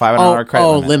had was a $500 credit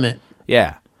limit. limit.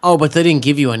 Yeah. Oh, but they didn't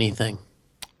give you anything.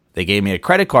 They gave me a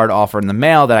credit card offer in the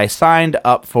mail that I signed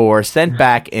up for, sent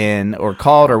back in, or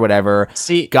called or whatever.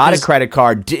 See, got a credit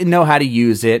card, didn't know how to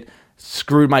use it,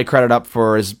 screwed my credit up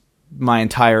for my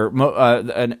entire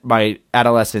my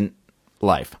adolescent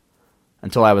life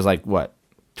until I was like, what,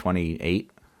 28?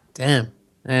 Damn.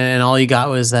 And all you got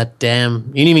was that damn.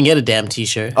 You didn't even get a damn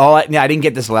T-shirt. I didn't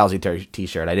get this lousy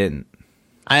T-shirt. I didn't.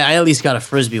 I at least got a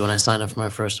Frisbee when I signed up for my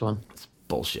first one. It's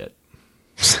bullshit.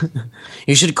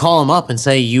 You should call them up and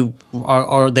say you are,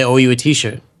 or they owe you a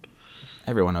T-shirt.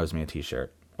 Everyone owes me a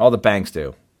T-shirt. All the banks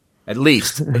do. At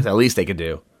least they could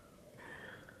do.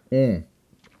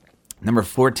 Number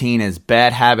 14 is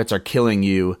bad habits are killing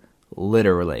you,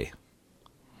 literally.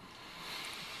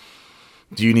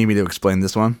 Do you need me to explain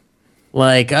this one?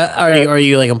 Like, are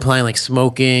you like implying like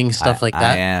smoking stuff like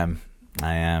that?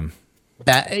 I am.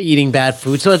 Eating bad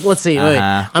food. So let's see. Wait,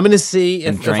 I'm gonna see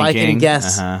if I can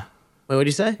guess. Wait, what did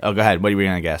you say? Oh, go ahed. What were you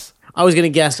gonna guess? I was gonna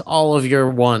guess all of your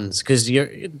ones because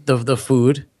you're the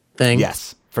food thing.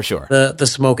 Yes, for sure. The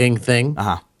smoking thing.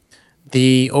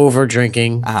 The over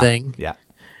drinking thing. Yeah.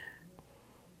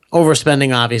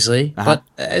 Overspending, obviously. But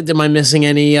am I missing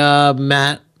any,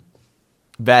 Matt?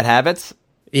 Bad habits?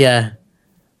 Yeah.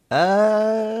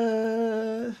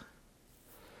 No,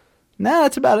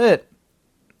 that's about it.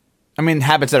 I mean,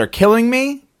 habits that are killing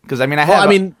me? Because, I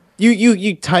mean,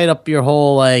 you tied up your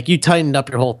whole, you tightened up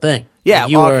your whole thing. Yeah.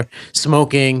 Like you were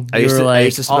smoking. I used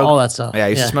to smoke all that stuff. Yeah, I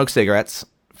used to smoke cigarettes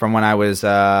from when I was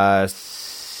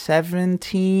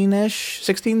 17-ish,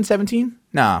 16, 17?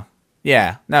 No.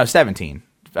 Yeah. No, 17.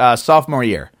 Sophomore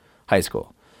year, high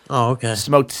school. Oh, okay.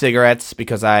 Smoked cigarettes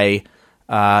because I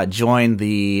joined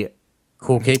the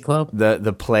Cool Kid Club?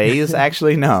 The plays,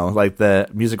 actually. No, like the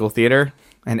musical theater.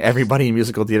 And everybody in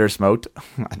musical theater smoked.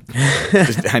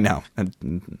 I know.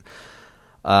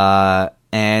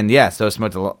 And yeah, so I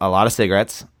smoked a lot of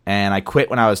cigarettes. And I quit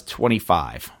when I was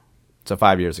 25. So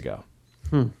 5 years ago.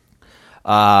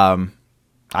 I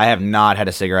have not had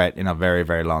a cigarette in a very,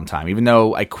 very long time. Even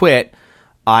though I quit,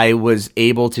 I was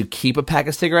able to keep a pack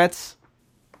of cigarettes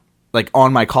like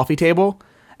on my coffee table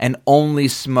and only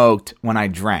smoked when I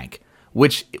drank,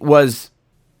 which was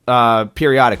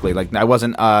periodically. Like I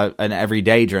wasn't an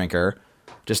everyday drinker,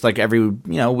 just like every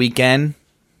weekend,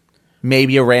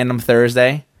 maybe a random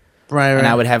Thursday. Right. And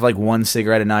I would have like one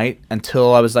cigarette a night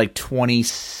until I was like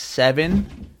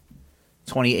 27,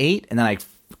 28, and then I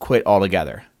quit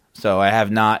altogether. So I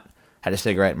have not had a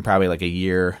cigarette in probably like a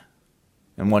year,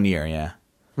 in 1 year, yeah.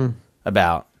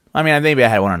 About. I mean, maybe I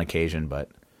had one on occasion,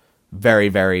 but very,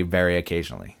 very, very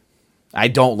occasionally. I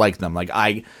don't like them. Like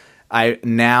I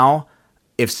now,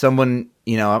 if someone,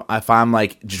 if I'm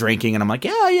like drinking and I'm like,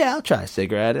 yeah, I'll try a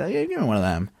cigarette. Give me one of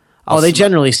them. They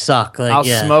generally suck. Like, I'll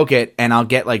smoke it and I'll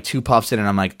get like 2 puffs in and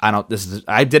I'm like,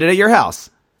 I did it at your house.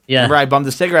 Yeah. Remember I bummed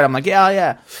the cigarette. I'm like,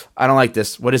 yeah. I don't like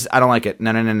this. I don't like it. No.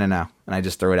 And I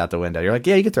just throw it out the window. You're like,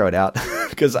 yeah, you can throw it out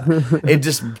because it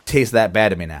just tastes that bad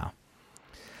to me now.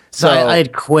 So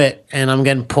I'd quit and I'm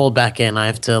getting pulled back in. I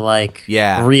have to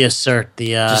reassert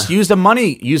the. Just use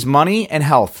money and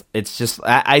health. It's just,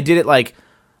 I did it like,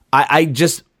 I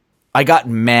got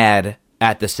mad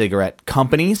at the cigarette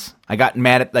companies. I got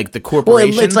mad at like the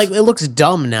corporations. Well, it's like, it looks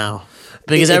dumb now.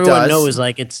 Because everyone knows,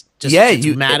 like, it's just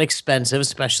mad expensive,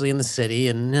 especially in the city.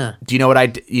 And do you know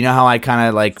how I kind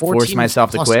of like forced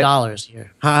myself to quit? $14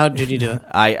 here. How did you do it?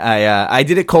 I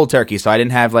did it cold turkey, so I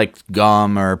didn't have like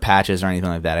gum or patches or anything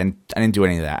like that. I didn't do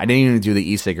any of that. I didn't even do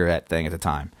the e-cigarette thing at the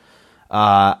time.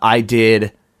 I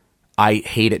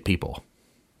hated people.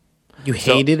 You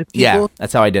hated people? Yeah,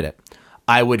 that's how I did it.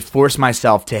 I would force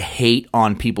myself to hate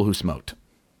on people who smoked.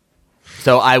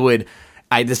 So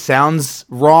this sounds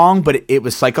wrong, but it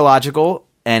was psychological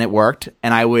and it worked.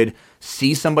 And I would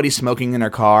see somebody smoking in their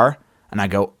car and I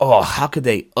go, oh, how could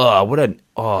they, how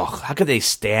could they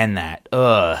stand that?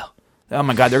 Oh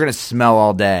my God, they're going to smell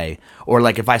all day. Or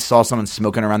like if I saw someone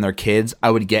smoking around their kids,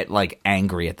 I would get like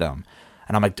angry at them.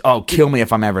 And I'm like, oh, kill me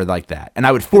if I'm ever like that. And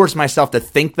I would force myself to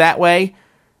think that way.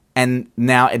 And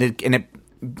now it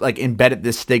like embedded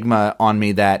this stigma on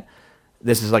me that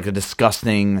this is like a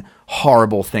disgusting,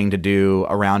 horrible thing to do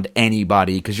around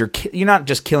anybody because you're not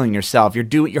just killing yourself,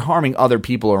 you're harming other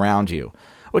people around you,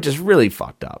 which is really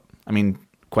fucked up. I mean,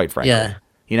 quite frankly. Yeah.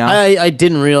 I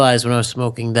didn't realize when I was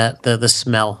smoking that the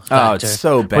smell factor. Oh, it's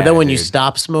so bad. But then when you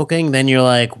stop smoking, then you're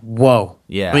like, whoa.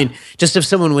 Yeah. I mean, just if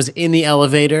someone was in the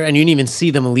elevator and you didn't even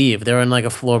see them leave, they were on like a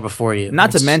floor before you.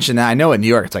 Not to mention that I know in New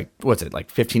York it's like, what's it, like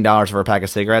 $15 for a pack of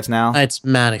cigarettes now? It's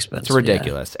mad expensive. It's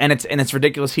ridiculous. Yeah. And it's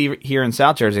ridiculous here in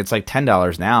South Jersey. It's like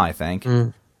 $10 now, I think.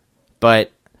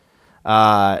 But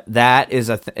that is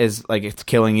like it's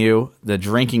killing you. The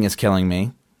drinking is killing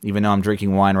me. even though I'm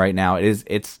drinking wine right now. It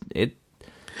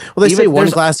Well, they say one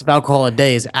there's- glass of alcohol a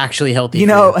day is actually healthy. you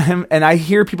for know, you. and I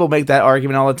hear people make that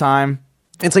argument all the time.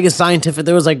 It's like a scientific.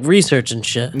 There was like research and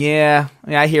shit. Yeah,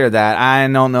 I hear that. I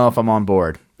don't know if I'm on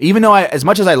board. Even though as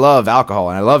much as I love alcohol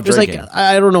and I love There's drinking. like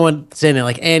I don't know what's in it,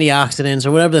 like antioxidants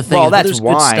or whatever the thing. Well, is, but that's there's good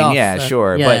wine, stuff yeah, that-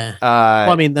 sure, yeah. but,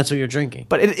 well, I mean, that's what you're drinking.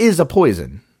 but it is a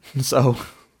poison. So,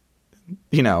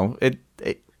 you know,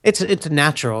 It's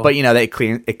natural. but you know, it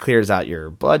clears out your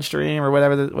bloodstream or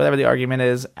whatever the argument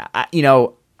is. You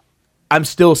know, I'm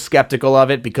still skeptical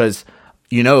of it because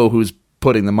you know who's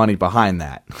putting the money behind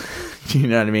that. You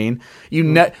know what I mean?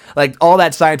 Like all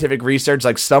that scientific research,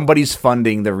 like somebody's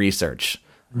funding the research.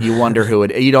 You wonder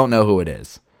you don't know who it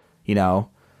is. You know?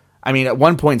 I mean, at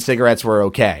one point cigarettes were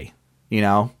okay, you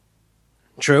know?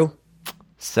 True.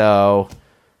 So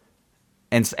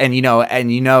and you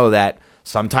know that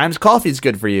sometimes coffee's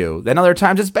good for you, then other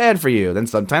times it's bad for you, then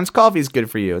sometimes coffee's good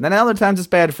for you, and then other times it's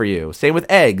bad for you. Same with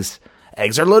eggs.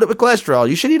 Eggs are loaded with cholesterol.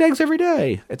 You should eat eggs every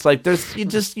day. It's like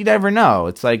you never know.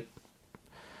 It's like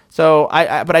so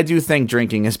but I do think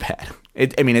drinking is bad.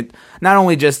 It not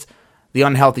only just the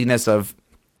unhealthiness of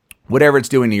whatever it's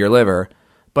doing to your liver,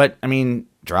 but I mean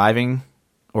driving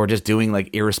or just doing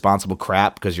like irresponsible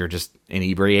crap because you're just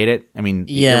inebriated. I mean,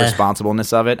 the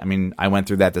irresponsibleness of it. I mean, I went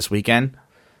through that this weekend.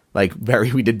 Like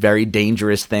we did very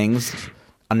dangerous things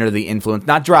under the influence,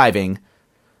 not driving,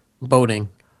 Boating.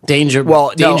 Danger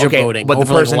okay, boating. But the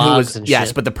over, like, person who logs was and yes,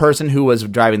 shit. but the person who was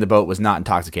driving the boat was not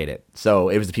intoxicated. So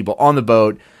it was the people on the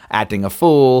boat acting a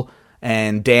fool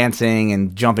and dancing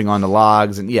and jumping on the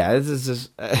logs and this is just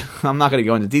I'm not going to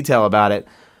go into detail about it.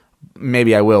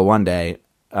 Maybe I will one day.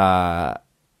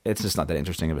 It's just not that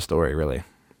interesting of a story, really.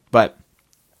 But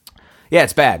yeah,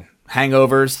 it's bad.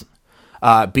 Hangovers,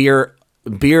 beer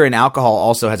and alcohol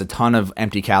also has a ton of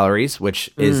empty calories,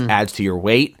 which adds to your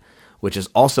weight, which is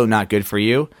also not good for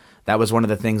you. That was one of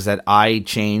the things that I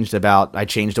changed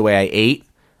the way I ate.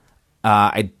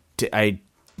 I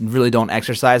really don't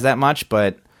exercise that much,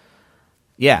 but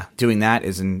yeah, doing that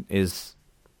is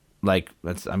like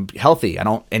I'm healthy.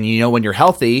 And you know, when you're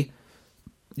healthy,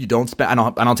 you don't spend.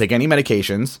 I don't take any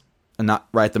medications, and not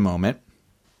right at the moment.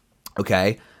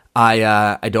 Okay,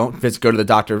 I don't go to the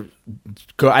doctor.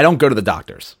 I don't go to the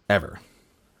doctors ever.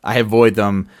 I avoid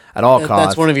them at all costs.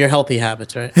 That's one of your healthy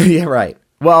habits, right? Yeah, right.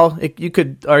 Well, you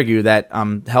could argue that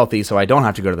I'm healthy, so I don't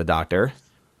have to go to the doctor.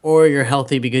 Or you're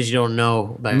healthy because you don't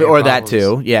know about your Or that problems.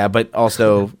 too, yeah. But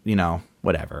also, you know,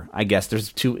 whatever. I guess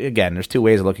there's two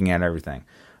ways of looking at everything.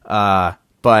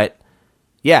 But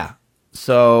yeah,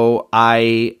 so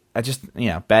I just, you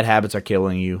know, bad habits are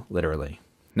killing you, literally.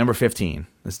 Number 15.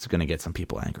 This is going to get some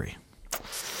people angry.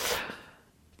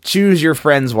 Choose your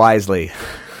friends wisely.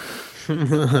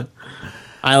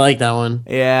 I like that one.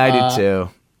 Yeah, I do too.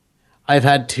 I've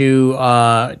had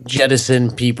to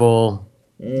jettison people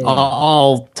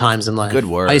all times in life. Good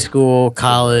word. High school,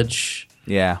 college.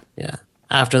 Yeah. Yeah.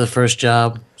 After the first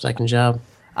job, second job.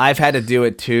 I've had to do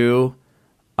it too.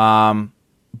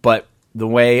 But the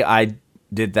way I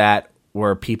did that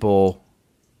were people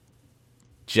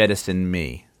jettisoned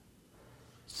me.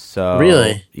 So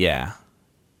Really? Yeah.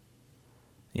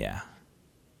 Yeah.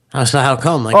 So how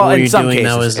come? Like, Well, what were in you some doing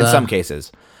cases, that was in some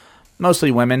cases,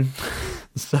 mostly women.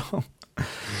 So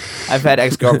I've had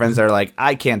ex-girlfriends that are like,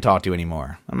 I can't talk to you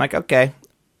anymore. I'm like, okay.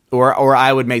 Or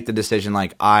I would make the decision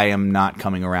like, I am not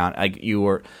coming around. Like you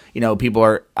were, you know, people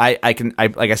are. I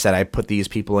like I said, I put these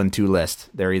people in two lists.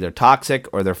 They're either toxic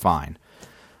or they're fine.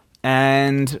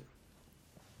 And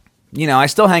you know, I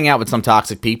still hang out with some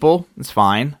toxic people. It's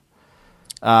fine.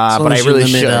 long But I as you really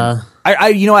limit,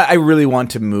 should. You know what? I really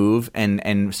want to move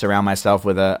and surround myself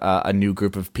with a new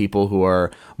group of people who are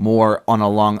more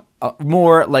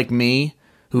more like me,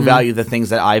 who value the things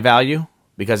that I value.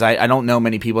 Because I don't know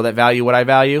many people that value what I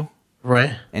value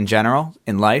right. in general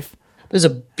in life. There's a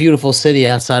beautiful city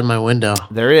outside my window.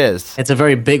 There is. It's a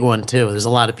very big one too. There's a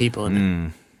lot of people in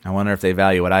it. I wonder if they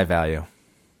value what I value.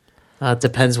 It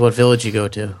depends what village you go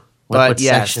to. What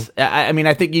yes, section. I mean,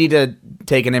 I think you need to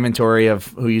take an inventory of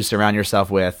who you surround yourself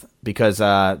with, because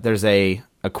there's a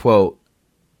quote: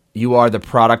 "You are the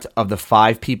product of the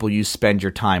 5 people you spend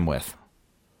your time with,"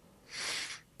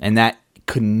 and that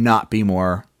could not be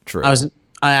more true.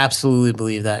 I absolutely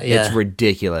believe that. Yeah, It's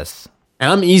ridiculous.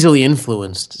 and I'm easily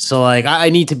influenced. So like, I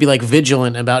need to be like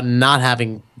vigilant about not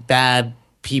having bad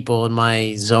people in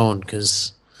my zone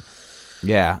because.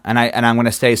 Yeah, and I'm going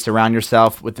to say surround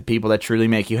yourself with the people that truly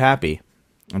make you happy.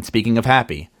 And speaking of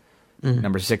happy,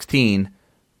 number 16,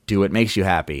 do what makes you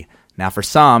happy. Now for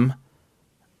some,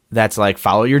 that's like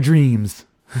follow your dreams.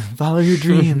 Follow your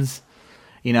dreams.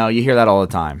 You know, you hear that all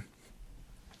the time.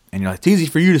 And you're like, it's easy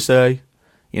for you to say,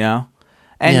 And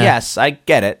yes, I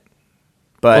get it.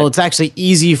 But Well, it's actually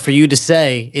easy for you to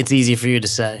say. It's easy for you to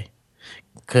say.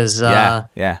 Because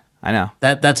yeah, I know.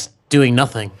 that's doing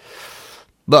nothing.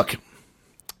 Look,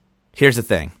 here's the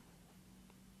thing.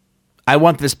 I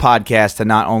want this podcast to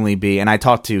not only be, and I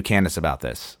talked to Candace about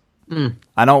this.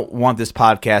 I don't want this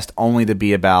podcast only to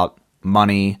be about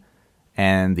money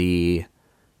and the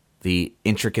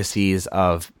intricacies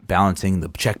of balancing the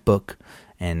checkbook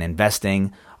and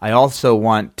investing. I also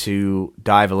want to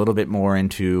dive a little bit more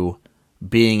into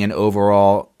being an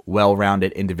overall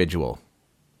well-rounded individual,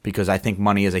 because I think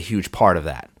money is a huge part of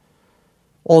that.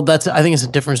 Well, I think it's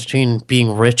the difference between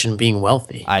being rich and being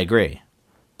wealthy. I agree.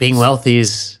 Being wealthy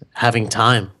is having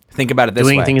time. Think about it this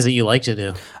way. Doing things that you like to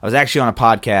do. I was actually on a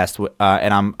podcast,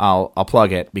 and I'll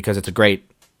plug it because it's a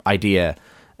great idea.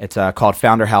 It's called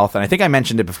Founder Health, and I think I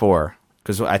mentioned it before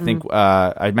because I think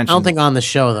I mentioned. I don't think on the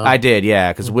show though. I did,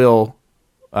 yeah, because Will's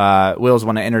the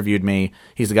one that interviewed me.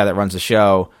 He's the guy that runs the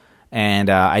show, and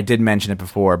I did mention it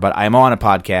before. But I'm on a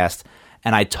podcast,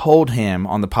 and I told him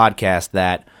on the podcast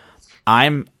that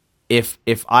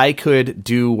if I could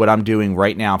do what I'm doing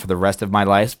right now for the rest of my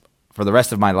life,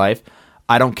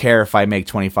 I don't care if I make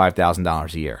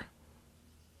 $25,000 a year.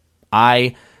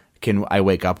 I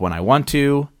wake up when I want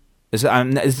to.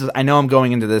 I know I'm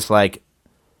going into this like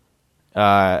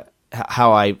how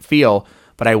I feel,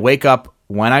 but I wake up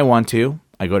when I want to.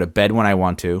 I go to bed when I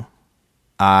want to,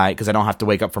 because I don't have to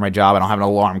wake up for my job. I don't have an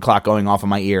alarm clock going off in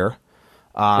my ear.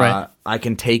 Right. I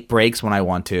can take breaks when I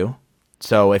want to.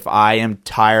 So if I am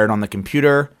tired on the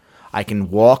computer, I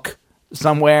can walk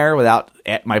somewhere without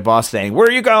my boss saying, "Where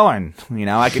are you going?"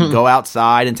 I can go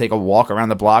outside and take a walk around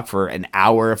the block for an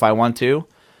hour if I want to.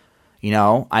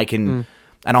 I can.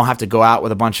 I don't have to go out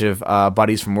with a bunch of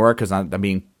buddies from work because I'm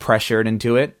being pressured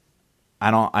into it.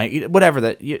 Whatever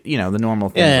that the normal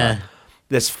things are.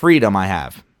 This freedom I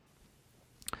have.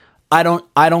 I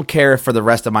don't care if for the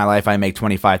rest of my life I make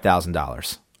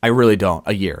 $25,000. I really don't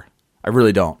a year. I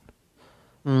really don't.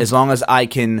 As long as I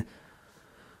can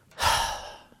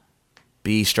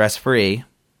be stress free,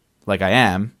 like I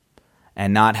am,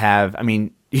 and not have. I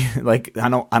mean, like I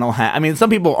don't have. I mean,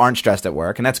 some people aren't stressed at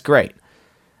work, and that's great.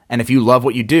 And if you love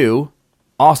what you do,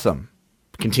 awesome.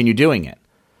 Continue doing it.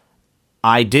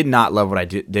 I did not love what I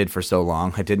did for so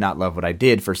long. I did not love what I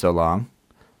did for so long.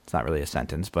 It's not really a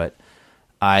sentence, but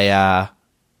I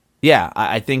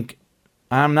think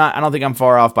I'm not. I don't think I'm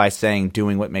far off by saying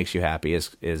doing what makes you happy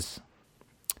is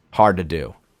hard to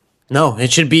do. No,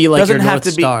 it should be like your North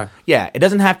Star. Yeah, it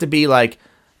doesn't have to be like,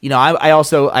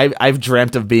 I've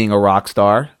dreamt of being a rock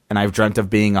star, and I've dreamt of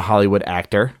being a Hollywood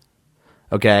actor.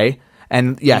 Okay,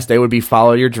 and yes, they would be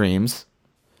follow your dreams.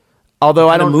 Although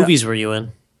I don't. What movies were you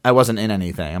in? I wasn't in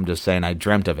anything. I'm just saying I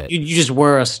dreamt of it. You just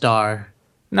were a star.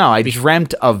 No, I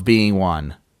dreamt of being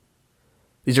one.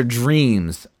 These are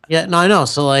dreams. Yeah, no, I know.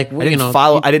 So like, I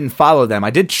didn't follow them.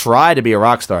 I did try to be a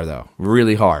rock star though,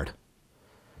 really hard.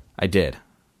 I did.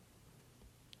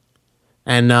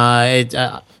 And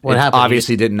what happened?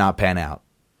 Obviously did not pan out.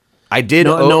 I did.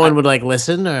 No one would like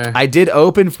listen, or I did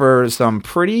open for some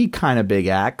pretty kind of big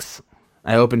acts.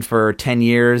 I opened for 10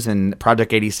 Years in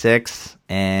Project 86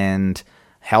 and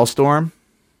Hellstorm,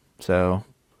 so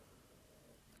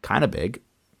kind of big.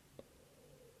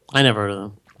 I never heard of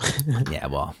them. Yeah,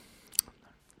 well,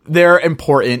 they're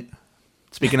important.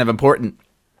 Speaking of important,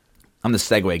 I'm the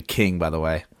segue king, by the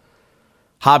way.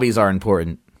 Hobbies are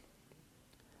important.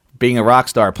 Being a rock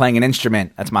star, playing an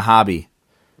instrument, that's my hobby.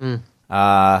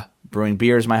 Brewing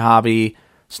beer is my hobby.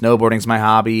 Snowboarding's my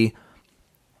hobby.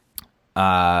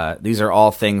 These are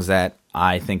all things that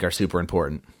I think are super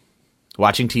important.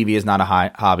 Watching TV is not a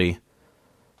hobby.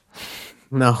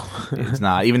 No. It's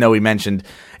not. Even though we mentioned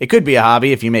it could be a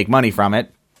hobby if you make money from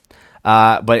it.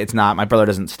 But it's not. My brother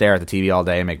doesn't stare at the TV all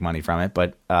day and make money from it.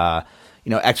 But,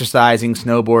 exercising,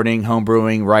 snowboarding, home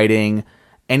brewing, writing,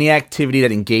 any activity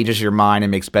that engages your mind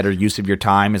and makes better use of your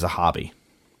time is a hobby.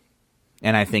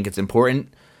 And I think it's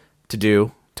important to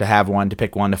do, to have one, to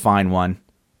pick one, to find one.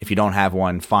 If you don't have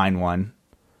one, find one.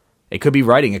 It could be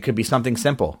writing. It could be something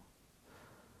simple.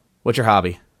 What's your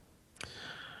hobby?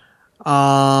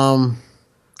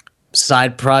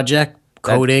 Side project,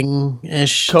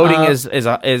 coding-ish. Coding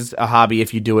is a hobby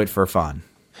if you do it for fun.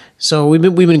 So we've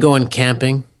been going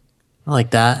camping. I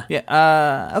like that.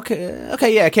 Yeah.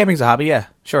 Okay. Yeah. Camping's a hobby. Yeah.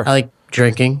 Sure. I like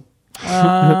drinking.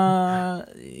 Yeah.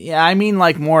 I mean,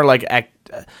 like more like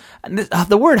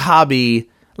the word hobby.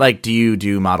 Like, do you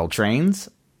do model trains?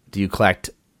 Do you collect?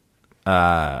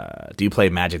 Do you play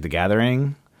Magic the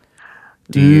Gathering?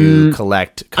 Do you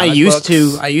collect comic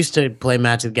books? I used to play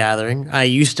Magic the Gathering. I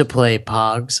used to play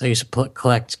Pogs. I used to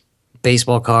collect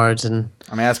baseball cards and.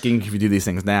 I'm asking if you do these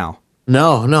things now.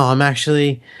 No, I'm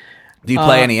actually. Do you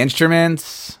play any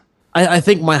instruments? I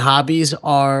think my hobbies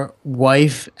are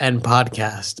wife and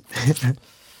podcast.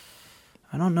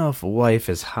 I don't know if a wife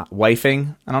is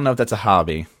wifing. I don't know if that's a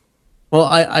hobby. Well,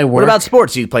 I work. What about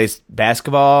sports? Do you play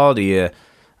basketball? Do you?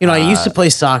 I used to play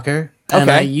soccer. And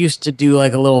Okay. I used to do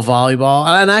like a little volleyball.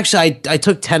 And actually, I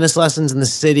took tennis lessons in the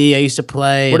city. I used to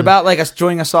play. What about like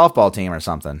joining a softball team or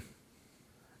something?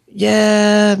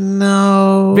 Yeah,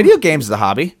 no. Video games is a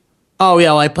hobby. Oh, yeah,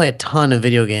 well, I play a ton of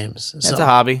video games. It's a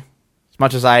hobby. As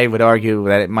much as I would argue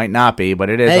that it might not be, but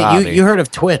it is a hobby. You heard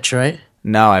of Twitch, right?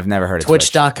 No, I've never heard of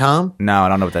Twitch. Twitch.com? No, I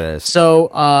don't know what that is.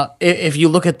 So if you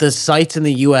look at the sites in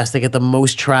the U.S. that get the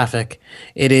most traffic,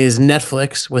 it is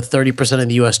Netflix with 30% of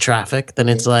the U.S. traffic. Then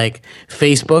it's like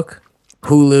Facebook,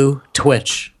 Hulu,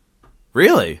 Twitch.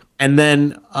 Really? And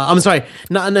then, I'm sorry,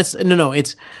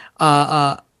 it's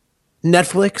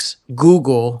Netflix,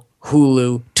 Google,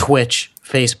 Hulu, Twitch,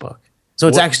 Facebook. So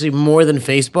it's actually more than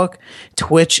Facebook.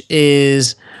 Twitch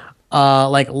is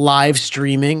like live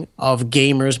streaming of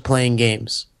gamers playing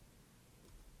games.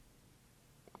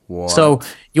 What? So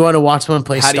you want to watch someone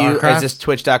play StarCraft? Is this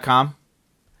Twitch.com?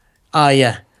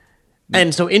 Yeah.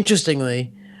 And so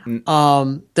interestingly,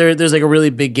 there's like a really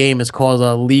big game. It's called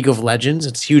League of Legends.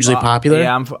 It's hugely popular.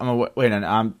 Yeah, wait a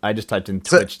minute. I just typed in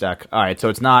Twitch.com. All right, so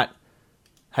it's not.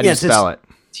 How do you spell it?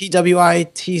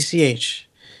 TWITCH.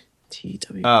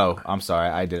 Oh, I'm sorry.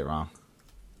 I did it wrong.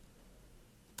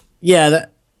 Yeah,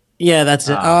 that's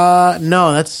it.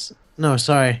 No,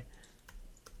 sorry.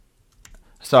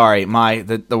 Sorry,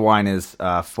 the wine is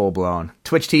full blown.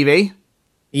 Twitch TV?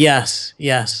 Yes.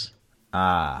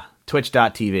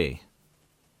 Twitch.tv.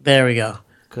 There we go.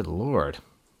 Good Lord.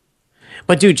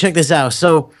 But dude, check this out.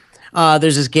 So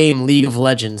there's this game, League of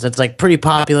Legends, that's like pretty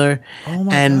popular. Oh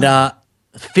my God.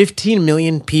 15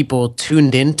 million people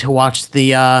tuned in to watch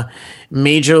the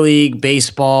Major League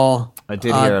Baseball. I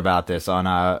did hear about this on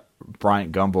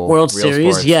Bryant Gumbel World Real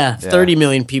Series. Sports. Yeah, 30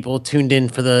 million people tuned in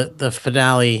for the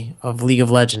finale of League of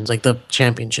Legends, like the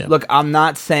championship. Look, I'm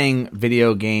not saying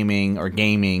video gaming or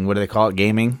gaming. What do they call it?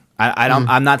 Gaming. I don't.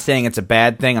 I'm not saying it's a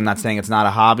bad thing. I'm not saying it's not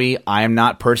a hobby. I am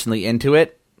not personally into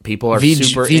it. People are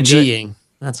super into it. VGing.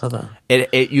 That's how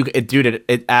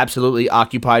It absolutely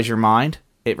occupies your mind.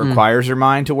 It requires your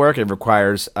mind to work. It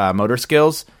requires motor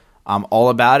skills. I'm all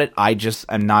about it. I just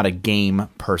am not a game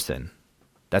person.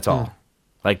 That's all.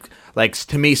 Like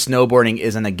to me, snowboarding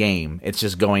isn't a game. It's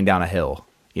just going down a hill.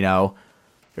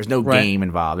 There's no game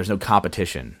involved. There's no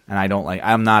competition, and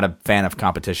I'm not a fan of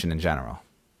competition in general.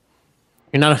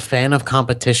 You're not a fan of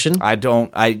competition?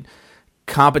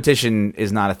 Competition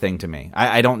is not a thing to me.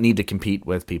 I don't need to compete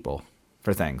with people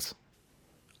for things.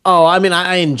 Oh, I mean,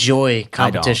 I enjoy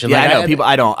competition. Yeah, I know. People,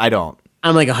 I don't.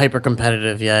 I'm like a hyper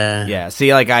competitive. Yeah. Yeah.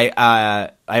 See, like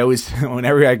I always,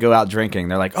 whenever I go out drinking,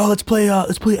 they're like, "Oh, let's play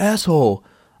asshole."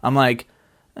 I'm like,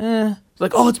 It's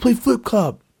like, "Oh, let's play flip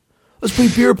cup. Let's play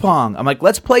beer pong." I'm like,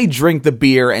 "Let's play drink the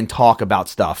beer and talk about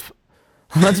stuff.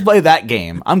 Let's play that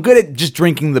game. I'm good at just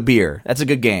drinking the beer. That's a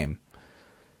good game."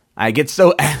 I get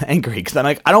so angry because I'm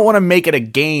like, I don't want to make it a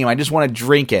game. I just want to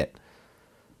drink it.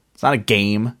 It's not a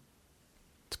game.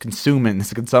 It's consuming.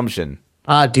 It's a consumption.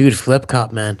 Dude, flip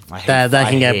cup, man. I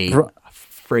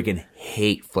friggin'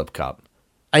 hate flip cup.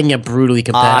 I can get brutally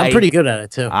competitive. I'm pretty good at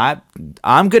it too.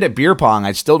 I'm good at beer pong.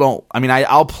 I still don't. I mean,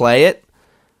 I'll play it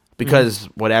because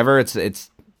whatever. It's a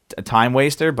time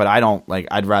waster. But I don't like.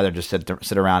 I'd rather just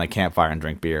sit around a campfire and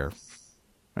drink beer,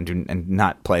 and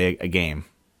not play a game.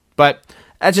 But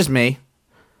that's just me.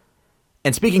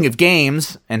 And speaking of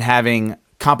games and having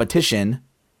competition,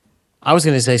 I was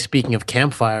going to say speaking of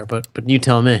campfire, but you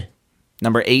tell me.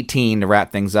 Number 18 to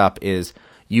wrap things up is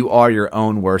you are your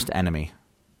own worst enemy.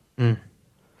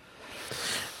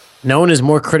 No one is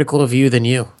more critical of you than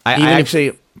you. I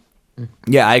agree.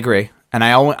 And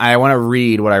I want to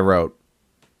read what I wrote.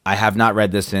 I have not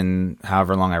read this in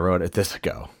however long I wrote it this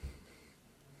ago.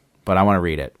 But I want to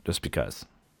read it just because.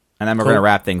 And then we're going to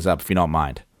wrap things up if you don't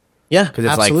mind. Yeah, because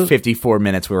it's like 54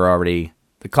 minutes. We're already,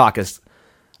 the clock is,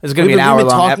 this is going to be an hour long.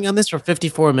 We've been talking on this for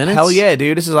 54 minutes? Hell yeah,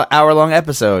 dude. This is an hour long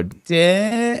episode.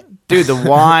 Dude, the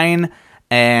wine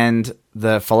and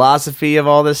the philosophy of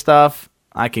all this stuff,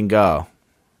 I can go.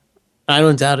 I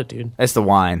don't doubt it, dude. It's the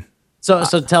wine. So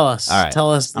tell us. All right.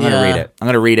 Tell us. I'm going to read it. I'm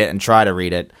going to read it and try to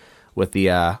read it with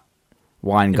the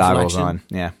wine goggles on.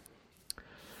 Yeah.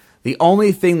 The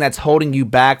only thing that's holding you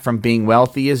back from being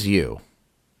wealthy is you.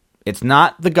 It's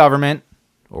not the government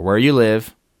or where you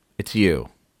live. It's you.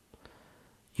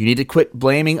 You need to quit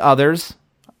blaming others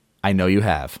I know you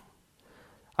have.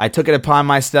 I took it upon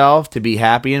myself to be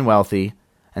happy and wealthy,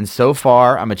 and so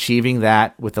far I'm achieving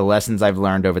that with the lessons I've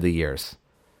learned over the years.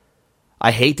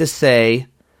 I hate to say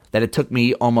that it took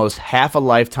me almost half a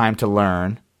lifetime to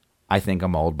learn. I think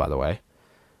I'm old, by the way.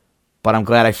 But I'm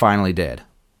glad I finally did.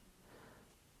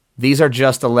 These are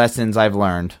just the lessons I've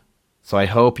learned, so I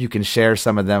hope you can share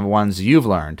some of them ones you've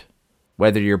learned,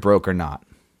 whether you're broke or not.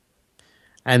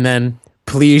 And then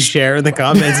please share in the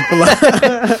comments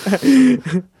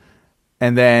below.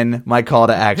 And then my call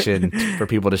to action for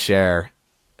people to share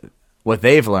what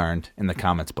they've learned in the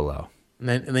comments below.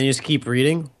 And then you just keep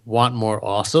reading. Want more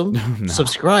awesome? No,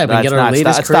 subscribe and get our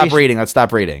latest creation. Stop reading. Let's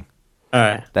stop reading. All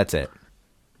right. That's it.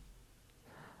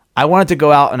 I wanted to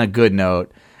go out on a good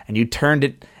note, and you turned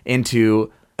it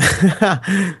into...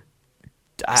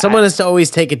 Someone has to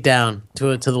always take it down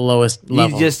to the lowest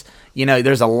level.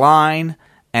 There's a line,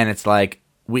 and it's like,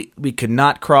 we could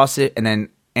not cross it, and then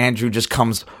Andrew just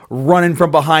comes running from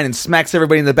behind and smacks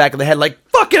everybody in the back of the head like,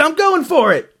 fuck it, I'm going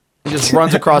for it. He just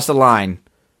runs across the line.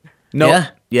 No,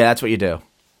 yeah, that's what you do.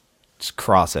 Just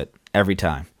cross it every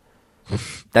time.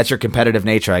 That's your competitive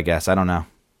nature, I guess. I don't know.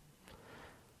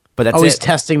 But that's always it.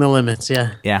 Testing the limits,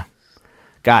 yeah. Yeah.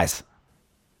 Guys.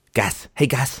 Hey,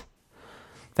 guys.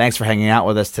 Thanks for hanging out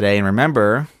with us today. And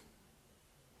remember,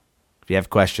 if you have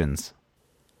questions,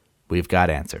 we've got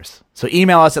answers. So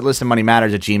email us at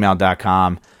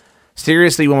listenmoneymatters@gmail.com.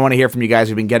 Seriously, we want to hear from you guys.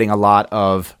 We've been getting a lot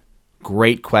of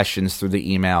great questions through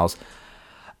the emails.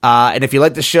 And if you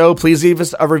like the show, please leave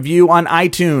us a review on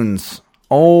iTunes.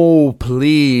 Oh,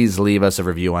 please leave us a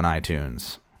review on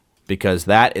iTunes. Because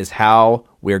that is how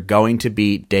we're going to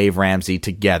beat Dave Ramsey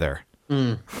together.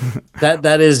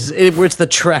 That is it's the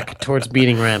trek towards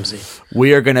beating Ramsey.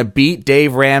 We are going to beat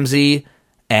Dave Ramsey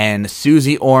and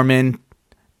Susie Orman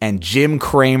and Jim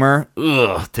Cramer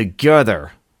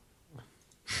together.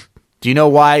 Do you know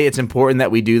why it's important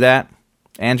that we do that,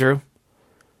 Andrew?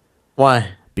 Why?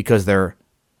 Because they're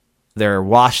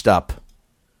washed up.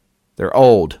 They're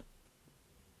old.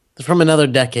 They're from another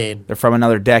decade.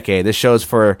 This show's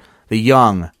for the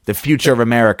young, the future of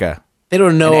America. They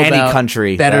don't know in about any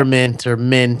country Betterment or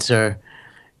Mint or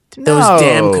those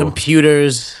damn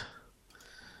computers.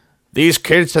 These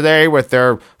kids today with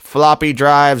their floppy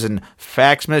drives and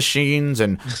fax machines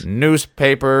and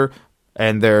newspaper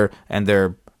and their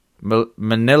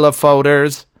manila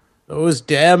folders. Those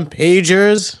damn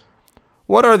pagers.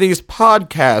 What are these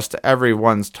podcasts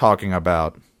everyone's talking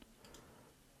about?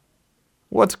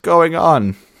 What's going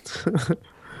on?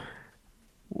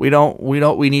 We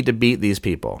need to beat these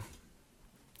people.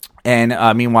 And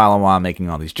meanwhile, while I'm making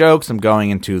all these jokes, I'm going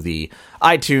into the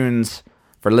iTunes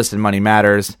for Listen Money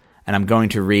Matters, and I'm going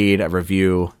to read a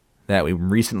review that we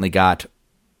recently got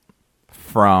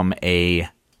from a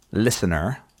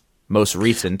listener, most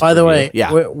recent. By the way,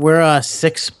 yeah. we're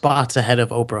 6 spots ahead of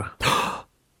Oprah.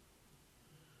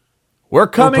 We're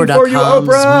coming for you,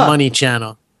 Oprah! Money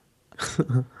channel.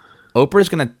 Oprah's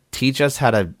going to teach us how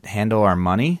to handle our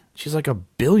money? She's like a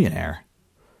billionaire.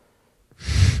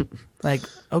 Like,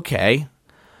 okay.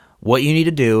 What you need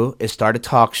to do is start a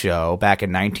talk show back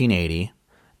in 1980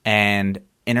 and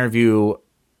interview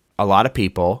a lot of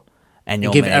people. And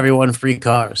you'll give everyone free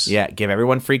cars. Yeah, give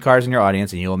everyone free cars in your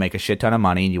audience, and you will make a shit ton of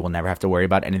money, and you will never have to worry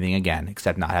about anything again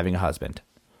except not having a husband.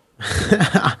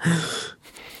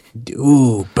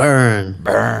 Ooh,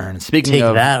 burn. Speaking Take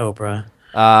of that, Oprah.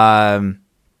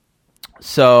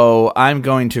 So I'm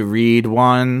going to read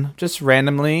one just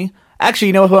randomly. Actually,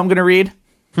 you know who I'm going to read?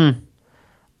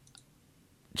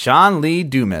 John Lee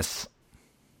Dumas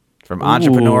from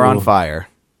Entrepreneur on Fire.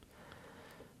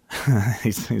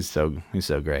 he's so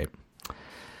great.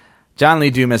 John Lee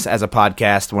Dumas has a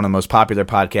podcast, one of the most popular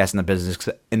podcasts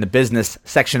in the business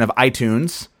section of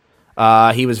iTunes.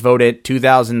 He was voted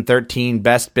 2013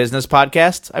 Best Business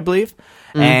Podcast, I believe.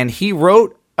 And he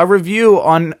wrote a review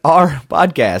on our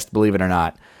podcast, believe it or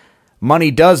not. Money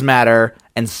does matter,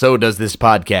 and so does this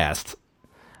podcast.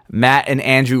 Matt and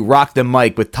Andrew rock the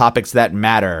mic with topics that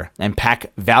matter and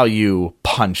pack value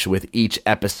punch with each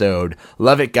episode.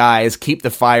 Love it, guys. Keep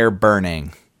the fire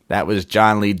burning. That was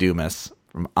John Lee Dumas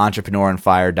from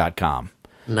EntrepreneurOnFire.com.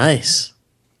 Nice.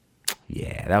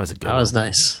 Yeah, that was a good one. That was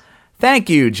nice. Thank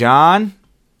you, John.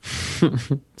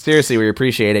 Seriously, we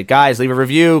appreciate it. Guys, leave a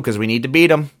review because we need to beat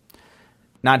them.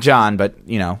 Not John, but,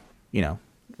 you know,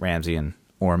 Ramsey and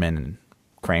Orman and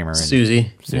Kramer and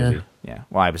Susie. Yeah.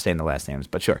 Well, I was saying the last names,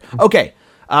 but sure. Okay.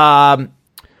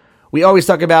 We always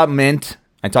talk about Mint.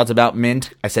 I talked about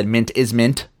Mint. I said Mint is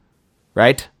Mint,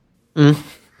 right?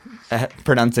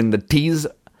 Pronouncing the T's.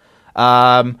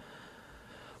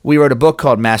 We wrote a book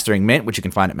called Mastering Mint, which you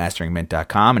can find at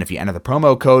masteringmint.com. And if you enter the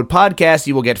promo code podcast,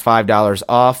 you will get $5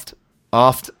 off.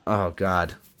 Oh,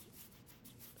 God.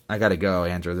 I got to go,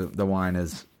 Andrew. The wine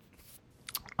is...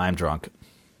 I'm drunk.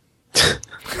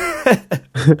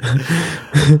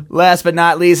 Last but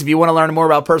not least, if you want to learn more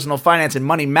about personal finance and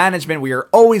money management, we are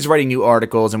always writing new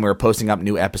articles and we're posting up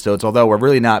new episodes, although we're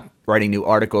really not writing new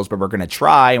articles, but we're going to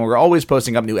try, and we're always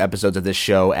posting up new episodes of this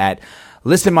show at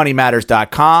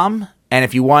listenmoneymatters.com. And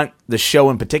if you want the show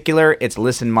in particular, it's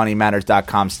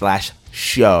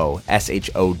listenmoneymatters.com/show,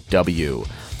 SHOW.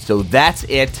 So that's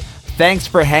it. Thanks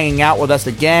for hanging out with us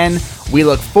again. We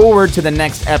look forward to the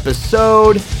next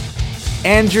episode.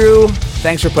 Andrew,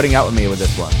 thanks for putting out with me with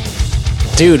this one.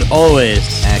 Dude, always.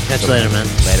 Catch you later, man.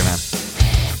 Later, man.